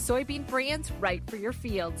has the soybean brands right for your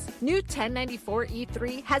fields. New 1094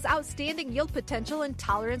 E3 has outstanding yield potential and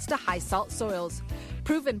tolerance to high salt soils.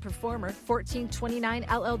 Proven Performer 1429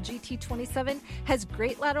 LLGT27 has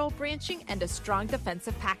great lateral branching and a strong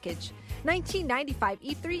defensive package. 1995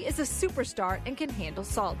 E3 is a superstar and can handle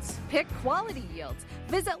salts. Pick quality yields.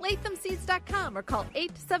 Visit LathamSeeds.com or call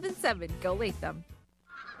 877-GO-LATHAM.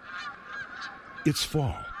 It's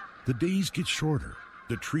fall. The days get shorter.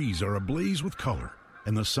 The trees are ablaze with color,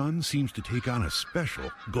 and the sun seems to take on a special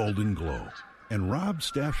golden glow. And Rob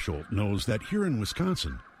Staffsholt knows that here in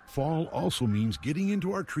Wisconsin, Fall also means getting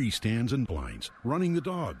into our tree stands and blinds, running the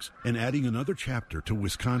dogs, and adding another chapter to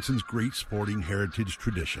Wisconsin's great sporting heritage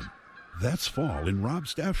tradition. That's fall in Rob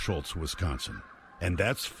Staffschultz, Wisconsin. And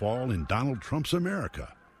that's fall in Donald Trump's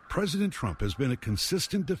America. President Trump has been a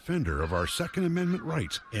consistent defender of our Second Amendment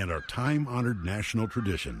rights and our time-honored national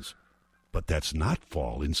traditions. But that's not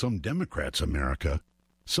fall in some Democrats' America.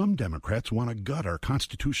 Some Democrats want to gut our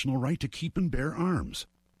constitutional right to keep and bear arms.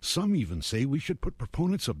 Some even say we should put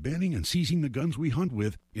proponents of banning and seizing the guns we hunt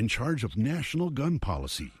with in charge of national gun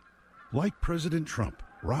policy. Like President Trump,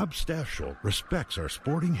 Rob Staffschultz respects our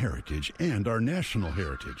sporting heritage and our national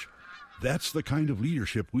heritage. That's the kind of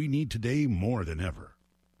leadership we need today more than ever.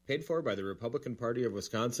 Paid for by the Republican Party of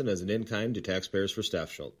Wisconsin as an in-kind to taxpayers for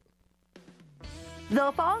Staffschultz. The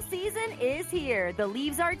fall season is here. The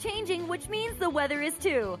leaves are changing, which means the weather is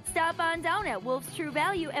too. Stop on down at Wolf's True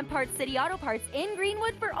Value and Parts City Auto Parts in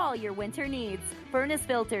Greenwood for all your winter needs. Furnace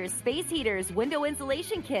filters, space heaters, window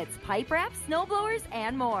insulation kits, pipe wraps, snow blowers,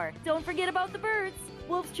 and more. Don't forget about the birds.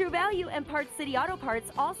 Wolf's True Value and Parts City Auto Parts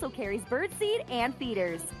also carries bird seed and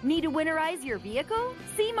feeders. Need to winterize your vehicle?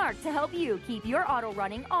 See Mark to help you keep your auto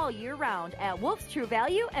running all year round at Wolf's True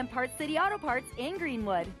Value and Parts City Auto Parts in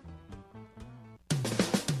Greenwood.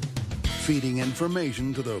 Feeding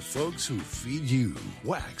information to the folks who feed you.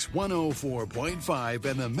 Wax 104.5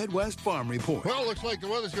 and the Midwest Farm Report. Well, looks like the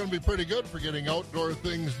weather's going to be pretty good for getting outdoor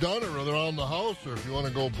things done or around the house, or if you want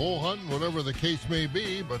to go bull hunting, whatever the case may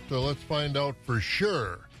be. But let's find out for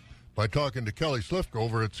sure by talking to Kelly Slifka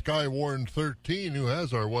over at Skywarn 13, who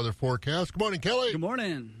has our weather forecast. Good morning, Kelly. Good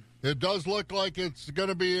morning. It does look like it's going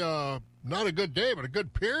to be not a good day, but a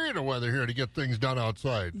good period of weather here to get things done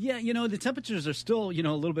outside. Yeah, the temperatures are still, a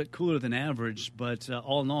little bit cooler than average, but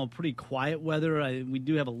all in all, pretty quiet weather. We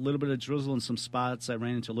do have a little bit of drizzle in some spots. I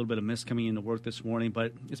ran into a little bit of mist coming into work this morning,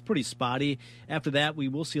 but it's pretty spotty. After that, we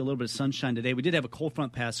will see a little bit of sunshine today. We did have a cold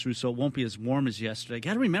front pass through, so it won't be as warm as yesterday.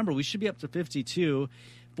 Got to remember, we should be up to 52.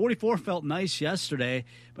 44 felt nice yesterday,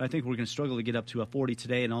 but I think we're going to struggle to get up to a 40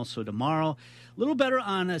 today and also tomorrow. A little better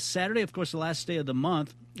on a Saturday, of course, the last day of the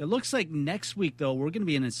month. It looks like next week, though, we're going to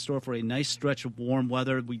be in store for a nice stretch of warm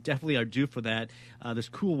weather. We definitely are due for that. This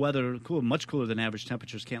cool weather, much cooler than average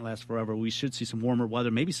temperatures, can't last forever. We should see some warmer weather,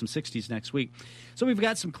 maybe some 60s next week. So we've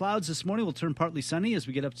got some clouds this morning. We'll turn partly sunny as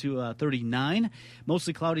we get up to 39.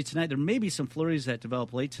 Mostly cloudy tonight. There may be some flurries that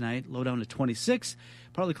develop late tonight, low down to 26.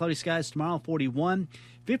 Partly cloudy skies tomorrow, 41.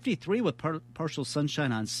 53 with partial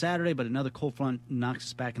sunshine on Saturday, but another cold front knocks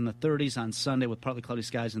us back in the 30s on Sunday with partly cloudy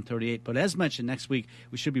skies and 38. But as mentioned, next week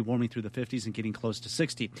we should be warming through the 50s and getting close to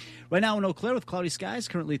 60. Right now in Eau Claire with cloudy skies,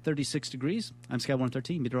 currently 36 degrees. I'm Sky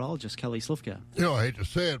 113 meteorologist Kelly Slifka. I hate to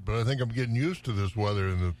say it, but I think I'm getting used to this weather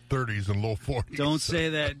in the 30s and low 40s. Don't say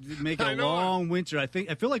that. Make it a long winter. I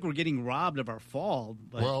feel like we're getting robbed of our fall.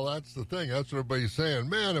 But well, that's the thing. That's what everybody's saying.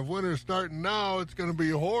 Man, if winter's starting now, it's going to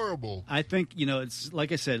be horrible. I think, it's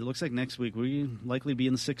like I said, it looks like next week we likely be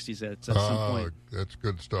in the 60s at some point. That's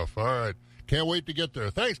good stuff. All right. Can't wait to get there.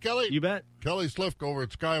 Thanks, Kelly. You bet. Kelly Slifka over at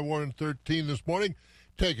Skywarn 13 this morning.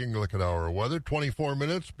 Taking a look at our weather. 24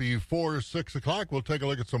 minutes before 6 o'clock. We'll take a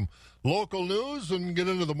look at some local news and get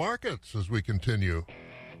into the markets as we continue.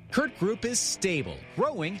 Kurt Group is stable,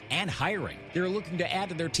 growing, and hiring. They're looking to add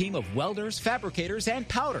to their team of welders, fabricators, and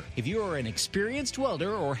powder. If you are an experienced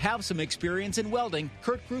welder or have some experience in welding,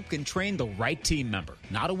 Kurt Group can train the right team member.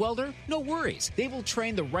 Not a welder? No worries. They will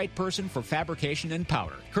train the right person for fabrication and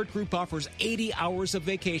powder. Kurt Group offers 80 hours of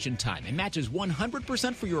vacation time and matches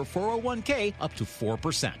 100% for your 401k up to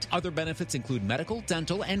 4%. Other benefits include medical,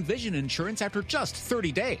 dental, and vision insurance after just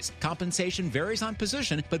 30 days. Compensation varies on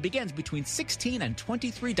position, but begins between $16 and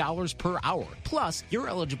 $23 per hour. Plus, you're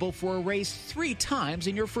eligible for a raise 3 times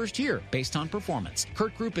in your first year based on performance.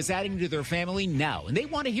 Kurt Group is adding to their family now, and they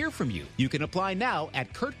want to hear from you. You can apply now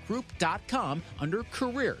at kurtgroup.com under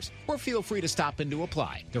Careers, or feel free to stop in to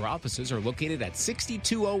apply. Their offices are located at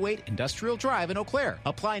 6208 Industrial Drive in Eau Claire.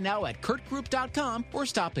 Apply now at kurtgroup.com or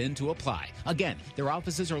stop in to apply. Again, their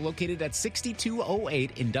offices are located at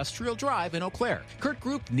 6208 Industrial Drive in Eau Claire. Kurt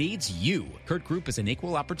Group needs you. Kurt Group is an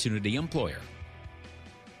equal opportunity employer.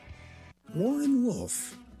 Warren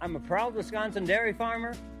Wolf. I'm a proud Wisconsin dairy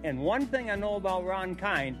farmer, and one thing I know about Ron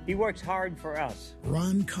Kind, he works hard for us.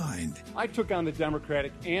 Ron Kind. I took on the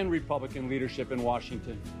Democratic and Republican leadership in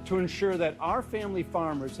Washington to ensure that our family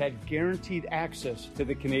farmers had guaranteed access to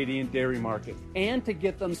the Canadian dairy market and to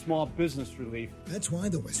get them small business relief. That's why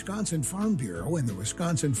the Wisconsin Farm Bureau and the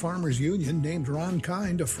Wisconsin Farmers Union named Ron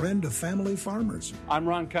Kind a friend of family farmers. I'm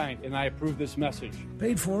Ron Kind, and I approve this message.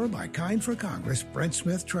 Paid for by Kind for Congress, Brent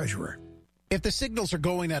Smith, Treasurer. If the signals are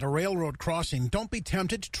going at a railroad crossing, don't be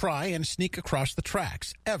tempted to try and sneak across the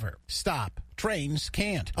tracks, ever. Stop. Trains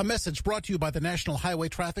can't. A message brought to you by the National Highway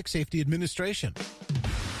Traffic Safety Administration.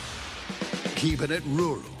 Keeping it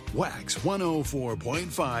rural. Wax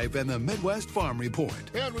 104.5 and the Midwest Farm Report.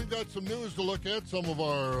 And we've got some news to look at, some of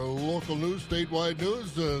our local news, statewide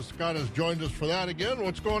news. Scott has joined us for that again.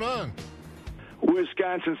 What's going on?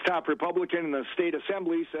 Wisconsin's top Republican in the state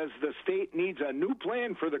assembly says the state needs a new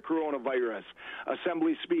plan for the coronavirus.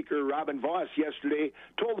 Assembly Speaker Robin Voss yesterday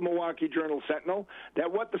told the Milwaukee Journal-Sentinel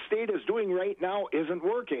that what the state is doing right now isn't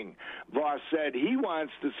working. Voss said he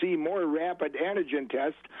wants to see more rapid antigen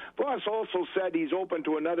tests. Voss also said he's open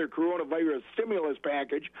to another coronavirus stimulus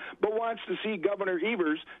package, but wants to see Governor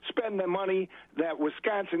Evers spend the money that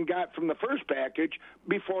Wisconsin got from the first package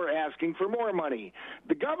before asking for more money.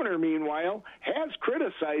 The governor, meanwhile, has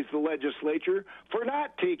criticized the legislature for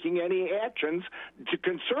not taking any actions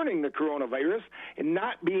concerning the coronavirus and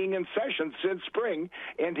not being in session since spring,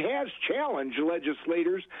 and has challenged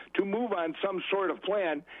legislators to move on some sort of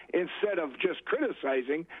plan instead of just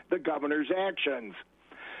criticizing the governor's actions.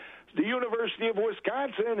 The University of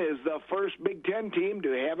Wisconsin is the first Big Ten team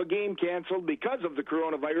to have a game canceled because of the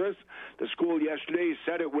coronavirus. The school yesterday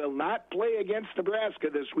said it will not play against Nebraska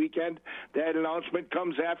this weekend. That announcement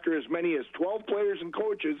comes after as many as 12 players and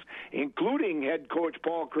coaches, including head coach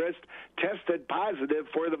Paul Christ, tested positive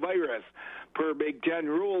for the virus. Per Big Ten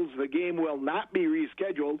rules, the game will not be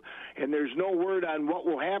rescheduled, and there's no word on what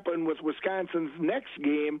will happen with Wisconsin's next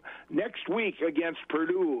game next week against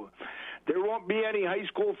Purdue. There won't be any high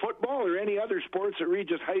school football or any other sports at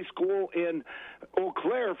Regis High School in Eau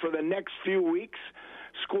Claire for the next few weeks.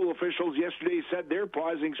 School officials yesterday said they're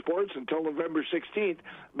pausing sports until November 16th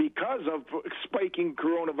because of spiking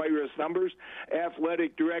coronavirus numbers.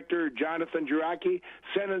 Athletic Director Jonathan Jiraki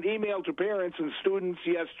sent an email to parents and students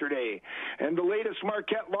yesterday. And the latest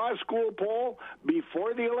Marquette Law School poll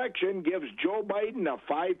before the election gives Joe Biden a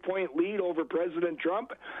 5-point lead over President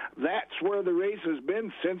Trump. That's where the race has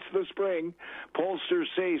been since the spring. Pollsters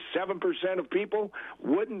say 7% of people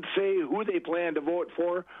wouldn't say who they plan to vote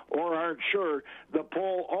for or aren't sure. The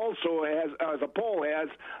poll has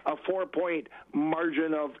a 4-point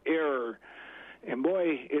margin of error. And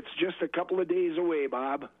boy, it's just a couple of days away,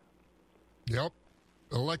 Bob. Yep.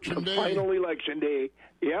 Election day. Final election day.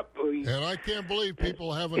 Yep. And I can't believe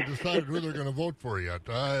people haven't decided who they're going to vote for yet.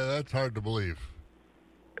 That's hard to believe.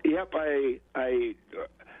 Yep. I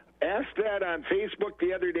asked that on Facebook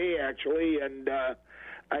the other day, actually, and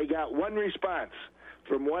I got one response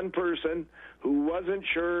from one person who wasn't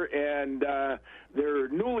sure, and they're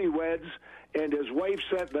newlyweds, and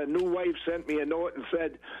the new wife sent me a note and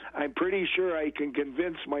said, I'm pretty sure I can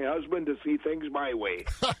convince my husband to see things my way.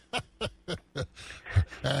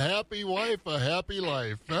 A happy wife, a happy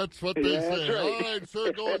life. That's what they say. Right. All right,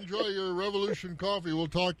 sir, go enjoy your Revolution coffee. We'll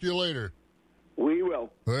talk to you later. We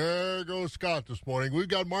will. There goes Scott this morning. We've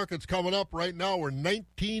got markets coming up right now. We're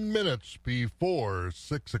 19 minutes before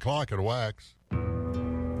 6 o'clock at Wax.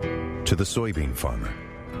 To the soybean farmer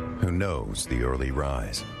who knows the early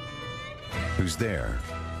rise, who's there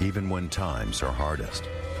even when times are hardest,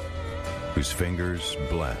 whose fingers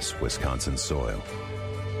bless Wisconsin soil,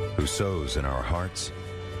 who sows in our hearts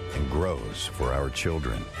and grows for our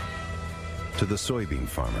children. To the soybean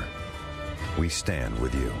farmer, we stand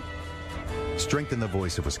with you. Strengthen the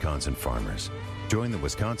voice of Wisconsin farmers. Join the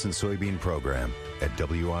Wisconsin Soybean Program at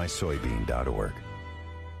wisoybean.org.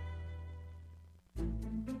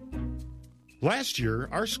 Last year,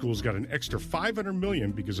 our schools got an extra $500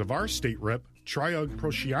 million because of our state rep, Triug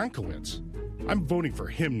Prosciankowicz. I'm voting for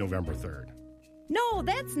him November 3rd. No,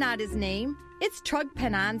 that's not his name. It's Trug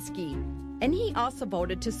Penonsky. And he also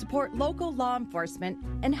voted to support local law enforcement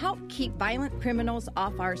and help keep violent criminals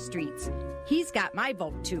off our streets. He's got my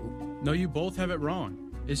vote, too. No, you both have it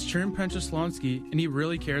wrong. It's Chairman Penchaslonsky, and he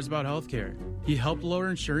really cares about health care. He helped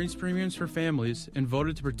lower insurance premiums for families and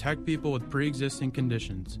voted to protect people with pre-existing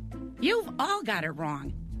conditions. You've all got it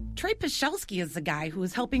wrong. Trey Pashelsky is the guy who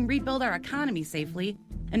is helping rebuild our economy safely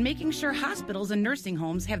and making sure hospitals and nursing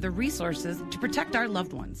homes have the resources to protect our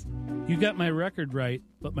loved ones. You got my record right,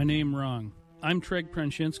 but my name wrong. I'm Treg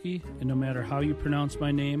Pronshinsky, and no matter how you pronounce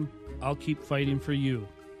my name, I'll keep fighting for you.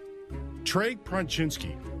 Treg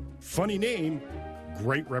Pronshinsky. Funny name,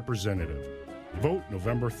 great representative. Vote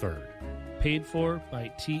November 3rd. Paid for by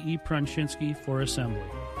T.E. Pronshinsky for Assembly.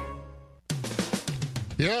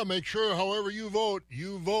 Yeah, make sure however you vote.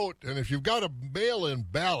 And if you've got a mail-in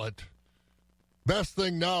ballot, best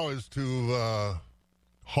thing now is to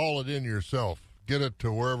haul it in yourself. Get it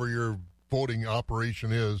to wherever your voting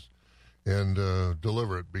operation is and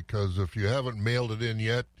deliver it, because if you haven't mailed it in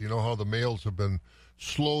yet, you know how the mails have been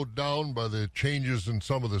slowed down by the changes in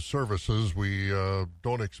some of the services. We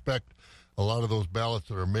don't expect a lot of those ballots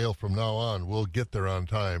that are mailed from now on will get there on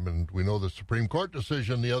time, and we know the Supreme Court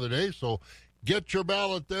decision the other day, so get your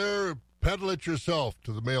ballot there, peddle it yourself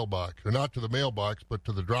to the mailbox, or not to the mailbox, but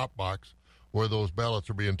to the drop box where those ballots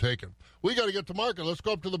are being taken. We got to get to market. Let's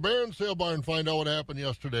go up to the Barron Sale Barn and find out what happened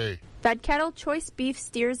yesterday. Fed cattle, choice beef,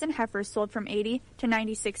 steers, and heifers sold from $80 to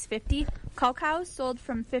 $96.50. Cull cows sold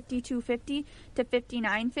from $52.50 to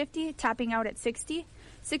 $59.50, topping out at $60.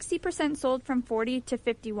 60% sold from $40 to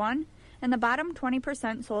 $51, and the bottom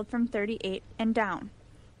 20% sold from $38 and down.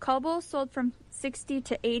 Cull bulls sold from $60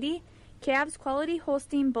 to $80. Calves, quality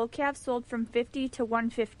Holstein bull calves sold from $50 to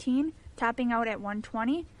 $115, topping out at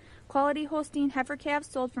 $120. Quality Holstein heifer calves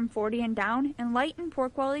sold from $40 and down, and light and poor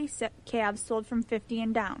quality calves sold from $50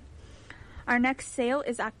 and down. Our next sale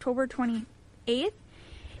is October 28th,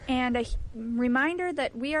 and a reminder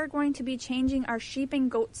that we are going to be changing our sheep and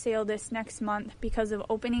goat sale this next month because of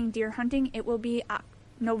opening deer hunting. It will be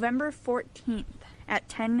November 14th at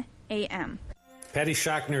 10 a.m. Patty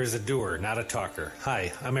Shockner is a doer, not a talker.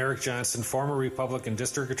 Hi, I'm Eric Johnson, former Republican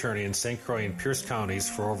District Attorney in St. Croix and Pierce counties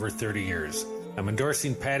for over 30 years. I'm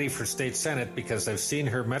endorsing Patty for State Senate because I've seen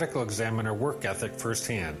her medical examiner work ethic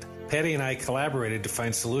firsthand. Patty and I collaborated to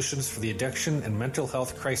find solutions for the addiction and mental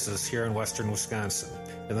health crisis here in western Wisconsin.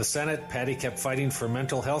 In the Senate, Patty kept fighting for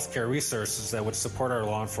mental health care resources that would support our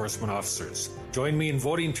law enforcement officers. Join me in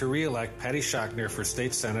voting to re-elect Patty Shockner for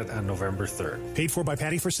State Senate on November 3rd. Paid for by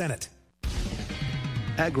Patty for Senate.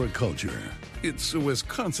 Agriculture. It's a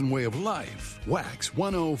Wisconsin way of life. Wax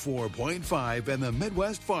 104.5 and the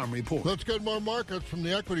Midwest Farm Report. Let's get more markets from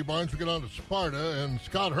the equity barns. We get on to Sparta, and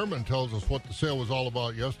Scott Herman tells us what the sale was all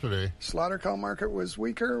about yesterday. Slaughter cow market was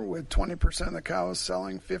weaker, with 20% of the cows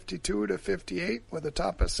selling 52 to 58 with a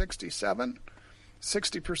top of 67.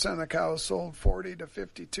 60% of the cows sold 40 to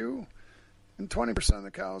 52, and 20% of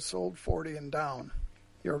the cows sold 40 and down.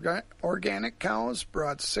 The organic cows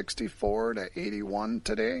brought 64 to 81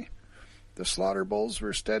 today. The slaughter bulls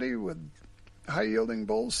were steady, with high-yielding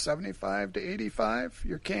bulls 75 to 85.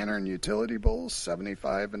 Your canner and utility bulls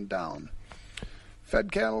 75 and down.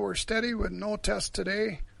 Fed cattle were steady with no test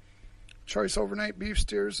today. Choice overnight beef,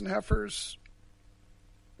 steers, and heifers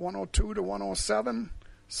 102 to 107.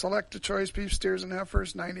 Select choice beef, steers, and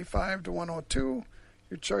heifers 95 to 102.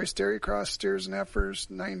 Your choice dairy cross steers and heifers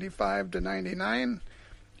 95 to 99.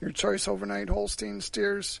 Your choice overnight Holstein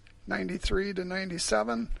steers 93 to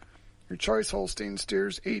 97. Your choice Holstein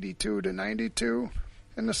steers 82 to 92,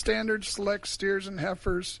 and the standard select steers and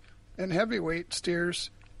heifers and heavyweight steers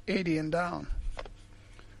 80 and down.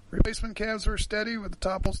 Replacement calves were steady, with the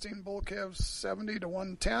top Holstein bull calves 70 to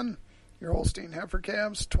 110, your Holstein heifer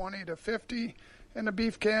calves 20 to 50, and the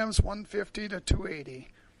beef calves 150 to 280.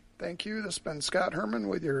 Thank you. This has been Scott Herman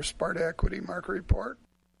with your Sparta Equity Market Report.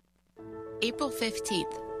 April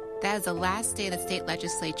 15th. That is the last day the state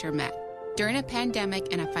legislature met. During a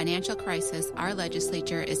pandemic and a financial crisis, our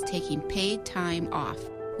legislature is taking paid time off.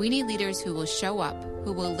 We need leaders who will show up,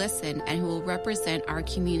 who will listen, and who will represent our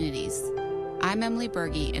communities. I'm Emily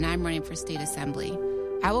Berge, and I'm running for State Assembly.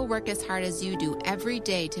 I will work as hard as you do every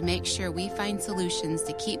day to make sure we find solutions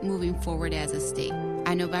to keep moving forward as a state.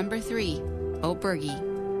 On November 3, vote Berge.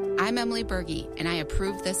 I'm Emily Berge, and I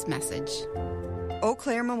approve this message. Eau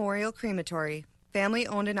Claire Memorial Crematory, family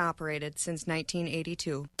owned and operated since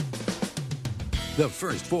 1982. The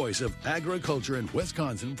first voice of agriculture in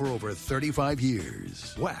Wisconsin for over 35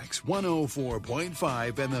 years. Wax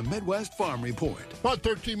 104.5 and the Midwest Farm Report. About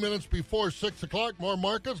 13 minutes before 6 o'clock, more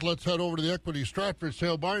markets. Let's head over to the Equity Stratford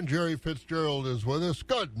Sale Barn. Jerry Fitzgerald is with us.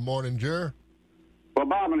 Good morning, Jerry. Well,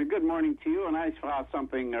 Bob, and a good morning to you. And I saw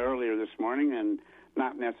something earlier this morning, and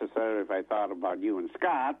not necessarily if I thought about you and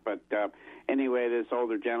Scott, but anyway, this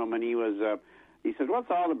older gentleman, he said, what's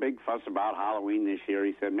all the big fuss about Halloween this year?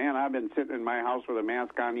 He said, man, I've been sitting in my house with a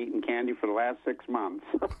mask on eating candy for the last 6 months.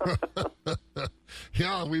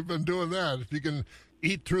 Yeah, we've been doing that. If you can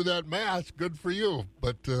eat through that mask, good for you.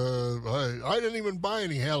 But I didn't even buy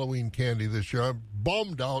any Halloween candy this year. I'm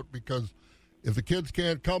bummed out because if the kids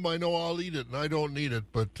can't come, I know I'll eat it, and I don't need it.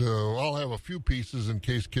 But I'll have a few pieces in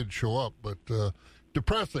case kids show up. But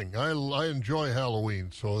depressing. I enjoy Halloween,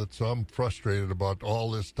 so I'm frustrated about all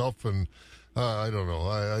this stuff, and I don't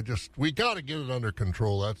know. We got to get it under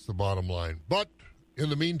control. That's the bottom line. But in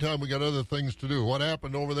the meantime, we got other things to do. What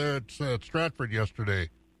happened over there at Stratford yesterday?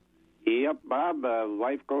 Yep, Bob.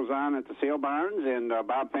 Life goes on at the sale barns. And,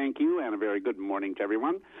 Bob, thank you, and a very good morning to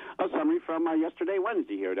everyone. A summary from yesterday,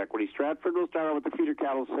 Wednesday, here at Equity Stratford. We'll start out with the feeder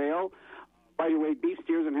cattle sale. Lighter weight beef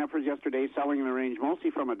steers and heifers yesterday selling in the range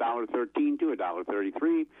mostly from $1.13 to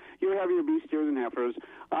 $1.33. Your heavier beef steers and heifers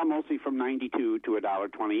mostly from $92 to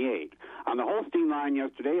 $1.28. On the Holstein line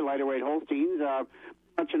yesterday, lighter weight Holsteins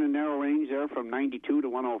much in a narrow range there from 92 to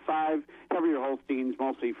 105. Heavier Holsteins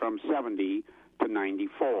mostly from 70 to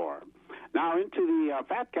 94. Now into the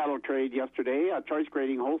fat cattle trade yesterday. Choice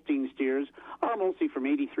grading Holstein steers are mostly from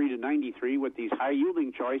 83 to 93, with these high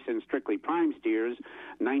yielding choice and strictly prime steers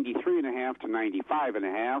 93.5 to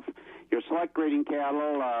 95.5. Your select grading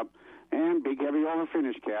cattle and big heavy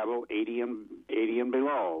overfinished cattle 80 and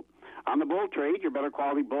below. On the bull trade, your better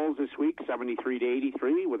quality bulls this week 73 to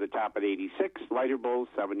 83, with a top at 86. Lighter bulls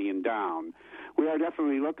 70 and down. We are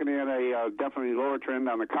definitely looking at a definitely lower trend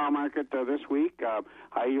on the cow market this week.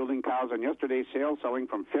 High-yielding cows on yesterday's sale selling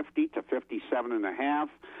from 50 to 57.5.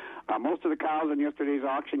 Most of the cows on yesterday's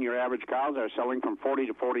auction, your average cows, are selling from 40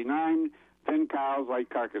 to 49. Thin cows, light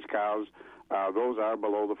carcass cows, those are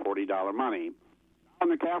below the $40 money. On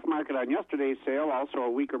the calf market on yesterday's sale, also a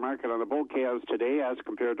weaker market on the bull calves today as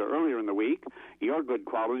compared to earlier in the week. Your good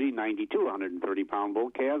quality 90 to 130-pound bull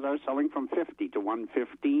calves are selling from 50 to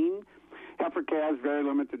 115. Heifer calves, very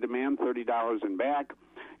limited demand, $30 and back.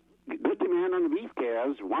 Good demand on the beef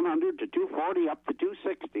calves, 100 to 240, up to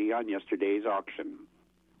 260 on yesterday's auction.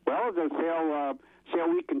 Well, the sale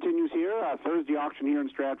week continues here. Thursday auction here in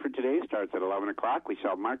Stratford today starts at 11 o'clock. We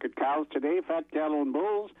sell market cows today, fat cattle and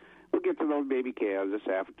bulls. We'll get to those baby calves this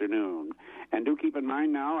afternoon. And do keep in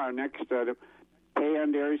mind now, our next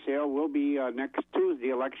pay-on dairy sale will be next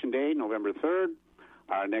Tuesday, Election Day, November 3rd.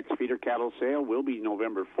 Our next feeder cattle sale will be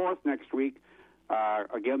November 4th next week.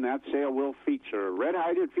 Again, that sale will feature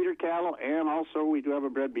red-hided feeder cattle, and also we do have a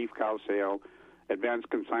bred beef cow sale. Advanced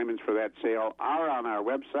consignments for that sale are on our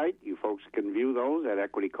website. You folks can view those at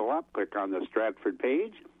Equity Co-op. Click on the Stratford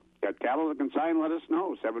page. Got cattle to consign, let us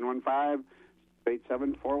know,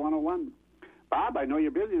 715-887-4101. Bob, I know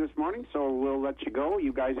you're busy this morning, so we'll let you go.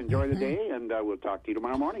 You guys enjoy the day, and we'll talk to you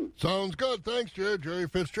tomorrow morning. Sounds good. Thanks, Jerry. Jerry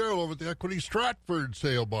Fitzgerald over at the Equity Stratford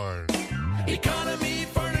Sale Barn. Economy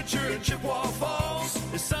Furniture in Chippewa Falls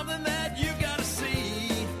is something that you got to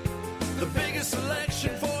see. The biggest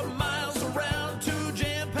selection for miles around, 2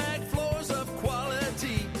 jam-packed floors of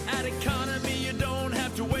quality. At Economy, you don't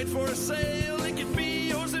have to wait for a sale. It can be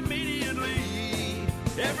yours immediately.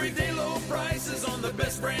 Everyday low prices on the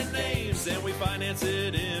best brand names, and we finance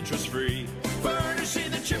it interest-free.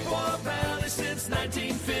 Furnishing the Chippewa Valley since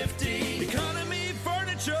 1950. Economy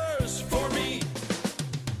Furniture's for me.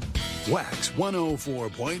 Wax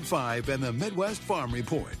 104.5 and the Midwest Farm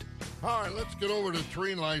Report. All right, let's get over to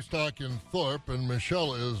Terrain Livestock in Thorpe, and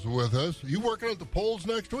Michelle is with us. You working at the polls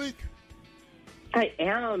next week? I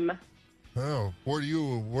am. Oh,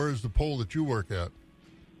 where's the poll that you work at?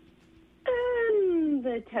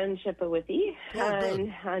 The town Chippewa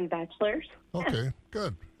on Bachelors. Okay,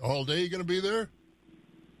 good. All day you going to be there?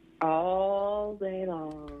 All day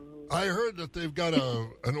long. I heard that they've got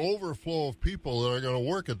an overflow of people that are going to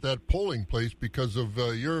work at that polling place because of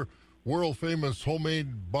your world-famous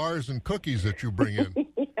homemade bars and cookies that you bring in.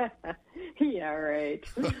 Yeah, right.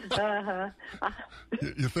 Uh-huh.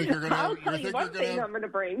 You think you're going to have... I'll tell you one thing I'm going to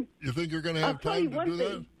bring. You think you're going to have time to do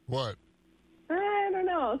that? What? I don't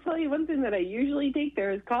know. I'll tell you one thing that I usually take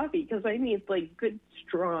there is coffee, because I need, good,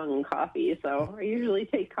 strong coffee, so I usually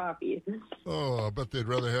take coffee. Oh, I bet they'd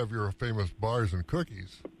rather have your famous bars and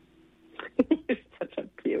cookies. You're such a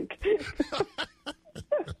puke.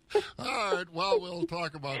 All right, well, we'll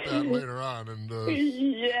talk about that later on. And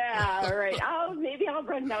yeah, all right. Maybe I'll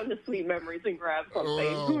run down to Sweet Memories and grab something.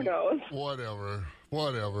 Well, who knows? Whatever.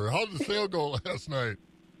 How did the sale go last night?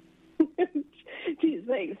 Geez,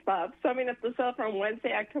 thanks, Bob. Summing up the sale from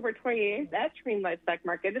Wednesday, October 28th at Terrain Livestock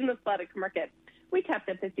Market in the Slaughter Market. We tapped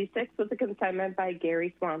at 56 with a consignment by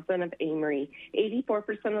Gary Swanson of Amory.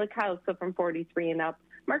 84% of the cows sold from 43 and up.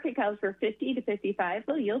 Market cows were 50 to 55,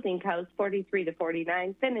 low-yielding cows 43 to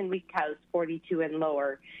 49, thin and weak cows 42 and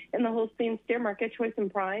lower. In the Holstein steer market, choice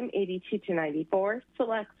and prime 82 to 94,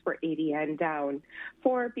 selects were 80 and down.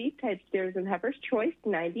 For beef-type steers and heifers, choice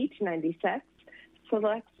 90 to 96,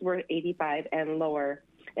 selects were 85 and lower.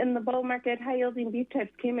 In the bull market, high-yielding beef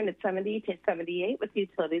types came in at 70 to 78, with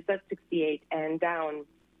utilities at 68 and down.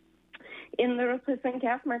 In the replacement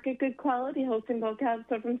calf market, good quality Holstein bull calves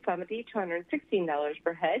sold from $70 to $116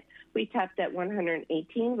 per head. We tapped at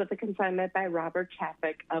 $118 with a consignment by Robert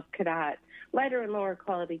Chaffick of Cadott. Lighter and lower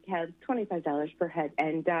quality calves, $25 per head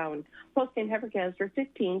and down. Holstein heifer calves were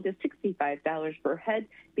 $15 to $65 per head.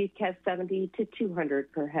 Beef calves $70 to $200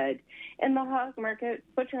 per head. In the hog market,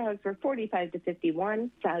 butcher hogs were $45 to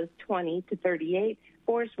 $51, sows $20 to $38,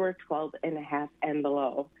 4s were 12.5 and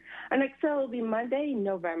below. Our next sale will be Monday,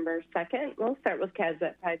 November 2nd. We'll start with calves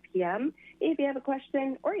at 5 p.m. If you have a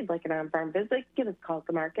question or you'd like an on-farm visit, give us a call at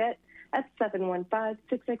the market at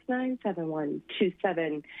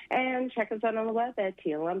 715-669-7127. And check us out on the web at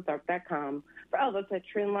tlmthorpe.com. For all of us at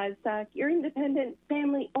Trin Livestock, your independent,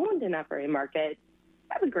 family-owned and operated market.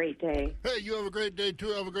 Have a great day. Hey, you have a great day, too.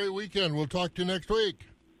 Have a great weekend. We'll talk to you next week.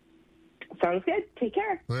 Sounds good. Take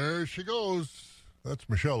care. There she goes. That's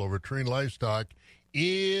Michelle over at Trin Livestock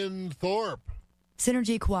in Thorpe.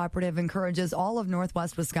 Synergy Cooperative encourages all of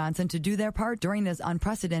Northwest Wisconsin to do their part during this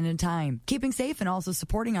unprecedented time, keeping safe and also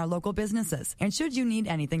supporting our local businesses. And should you need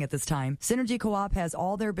anything at this time, Synergy Co-op has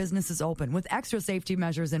all their businesses open with extra safety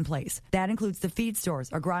measures in place. That includes the feed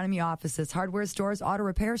stores, agronomy offices, hardware stores, auto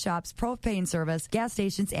repair shops, propane service, gas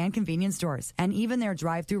stations, and convenience stores, and even their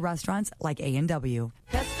drive-through restaurants like A&W.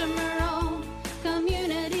 Customer-owned,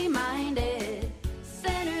 community-minded,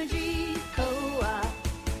 Synergy Co-op.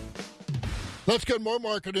 Let's get more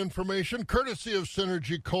market information, courtesy of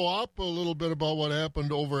Synergy Co-op. A little bit about what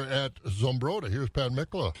happened over at Zumbrota. Here's Pat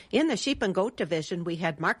Mikla. In the sheep and goat division, we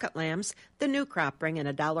had market lambs, the new crop bringing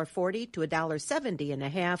 $1.40 to $1.70 and a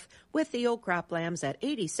half, with the old crop lambs at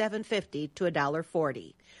 $87.50 to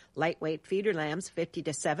 $1.40. Lightweight feeder lambs, 50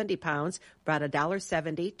 to 70 pounds, brought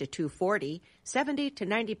 $1.70 to $2.40. 70 to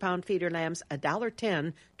 90 pound feeder lambs,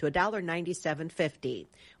 $1.10 to $1.97.50.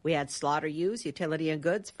 We had slaughter ewes, utility and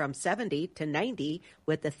goods from 70 to 90,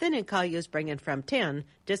 with the thin and cull ewes bringing from 10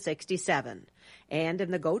 to 67. And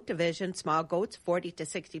in the goat division, small goats, 40 to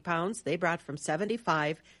 60 pounds, they brought from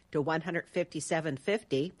 75 to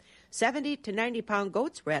 $157.50. 70 to 90 pound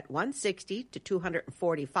goats were at $160 to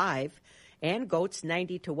 $245. And goats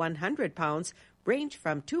 90 to 100 pounds range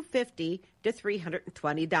from $250 to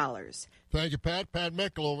 $320. Thank you, Pat. Pat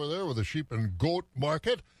Meckel over there with the sheep and goat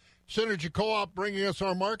market. Synergy Co-op bringing us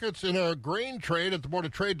our markets in our grain trade at the Board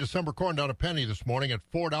of Trade. December corn down a penny this morning at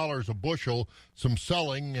 $4 a bushel. Some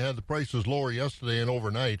selling. Had the prices lower yesterday and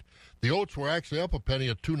overnight. The oats were actually up a penny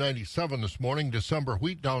at $2.97 this morning. December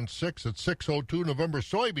wheat down 6 at $6.02. November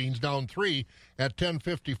soybeans down 3 at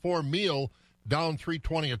 $10.54. Meal down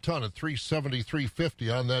 $3.20 a ton at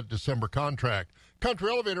 $373.50 on that December contract.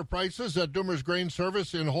 Country elevator prices at Doomer's Grain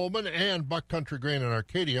Service in Holman and Buck Country Grain in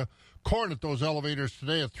Arcadia. Corn at those elevators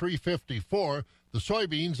today at $3.54. The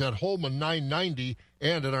soybeans at Holman $9.90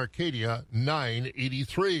 and at Arcadia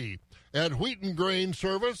 $9.83. At Wheaton Grain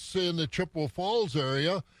Service in the Chippewa Falls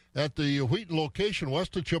area, at the Wheaton location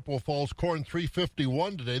west of Chippewa Falls, corn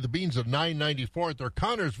 $3.51 today. The beans at $9.94 at their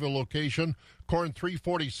Connorsville location. Corn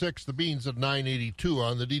 $3.46. The beans at $9.82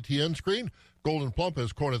 on the DTN screen. Golden Plump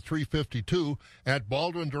has corn at $3.52. At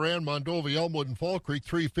Baldwin, Duran, Mondovi, Elmwood, and Fall Creek,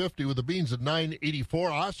 $3.50 with the beans at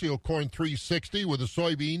 $9.84. Osseo corn $3.60 with the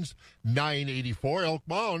soybeans $9.84. Elk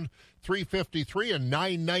Mound $3.53 and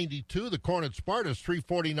 $9.92. The corn at Sparta is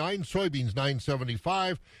 $3.49. Soybeans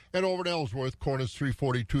 $9.75. And over to Ellsworth, corn is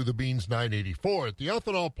 $3.42. The beans $9.84. At the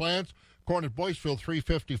ethanol plants, corn at Boyceville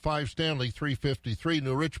 $3.55. Stanley $3.53.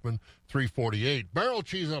 New Richmond $3.48. Barrel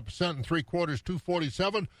cheese up 1 3/4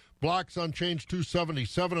 $2.47. Blocks unchanged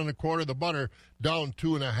 $2.77 1/4. The butter down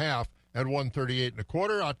 2.5 at $1.38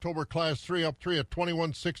 1/4. October class 3 up 3 at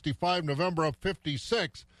 $21.65. November up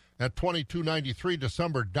 56 at $22.93.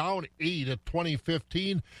 December down 8 at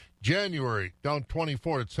 $20.15. January down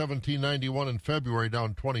 24 at $17.91. And February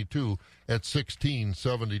down 22 at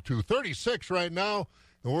 $16.72. 36 right now,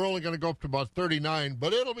 and we're only going to go up to about 39,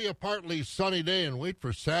 but it'll be a partly sunny day, and wait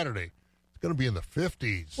for Saturday. It's going to be in the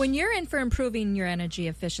 50s. When you're in for improving your energy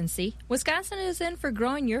efficiency, Wisconsin is in for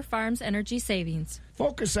growing your farm's energy savings.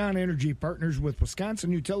 Focus on Energy partners with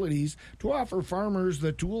Wisconsin Utilities to offer farmers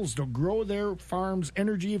the tools to grow their farm's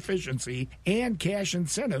energy efficiency and cash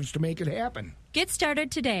incentives to make it happen. Get started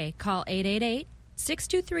today. Call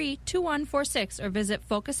 888-623-2146 or visit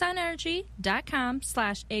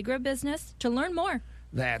focusonenergy.com/agribusiness to learn more.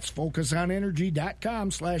 That's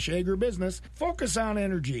focusonenergy.com/agribusiness. Focus on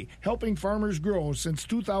Energy, helping farmers grow since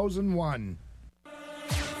 2001.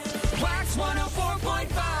 Wax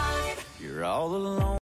 104.5. You're all alone.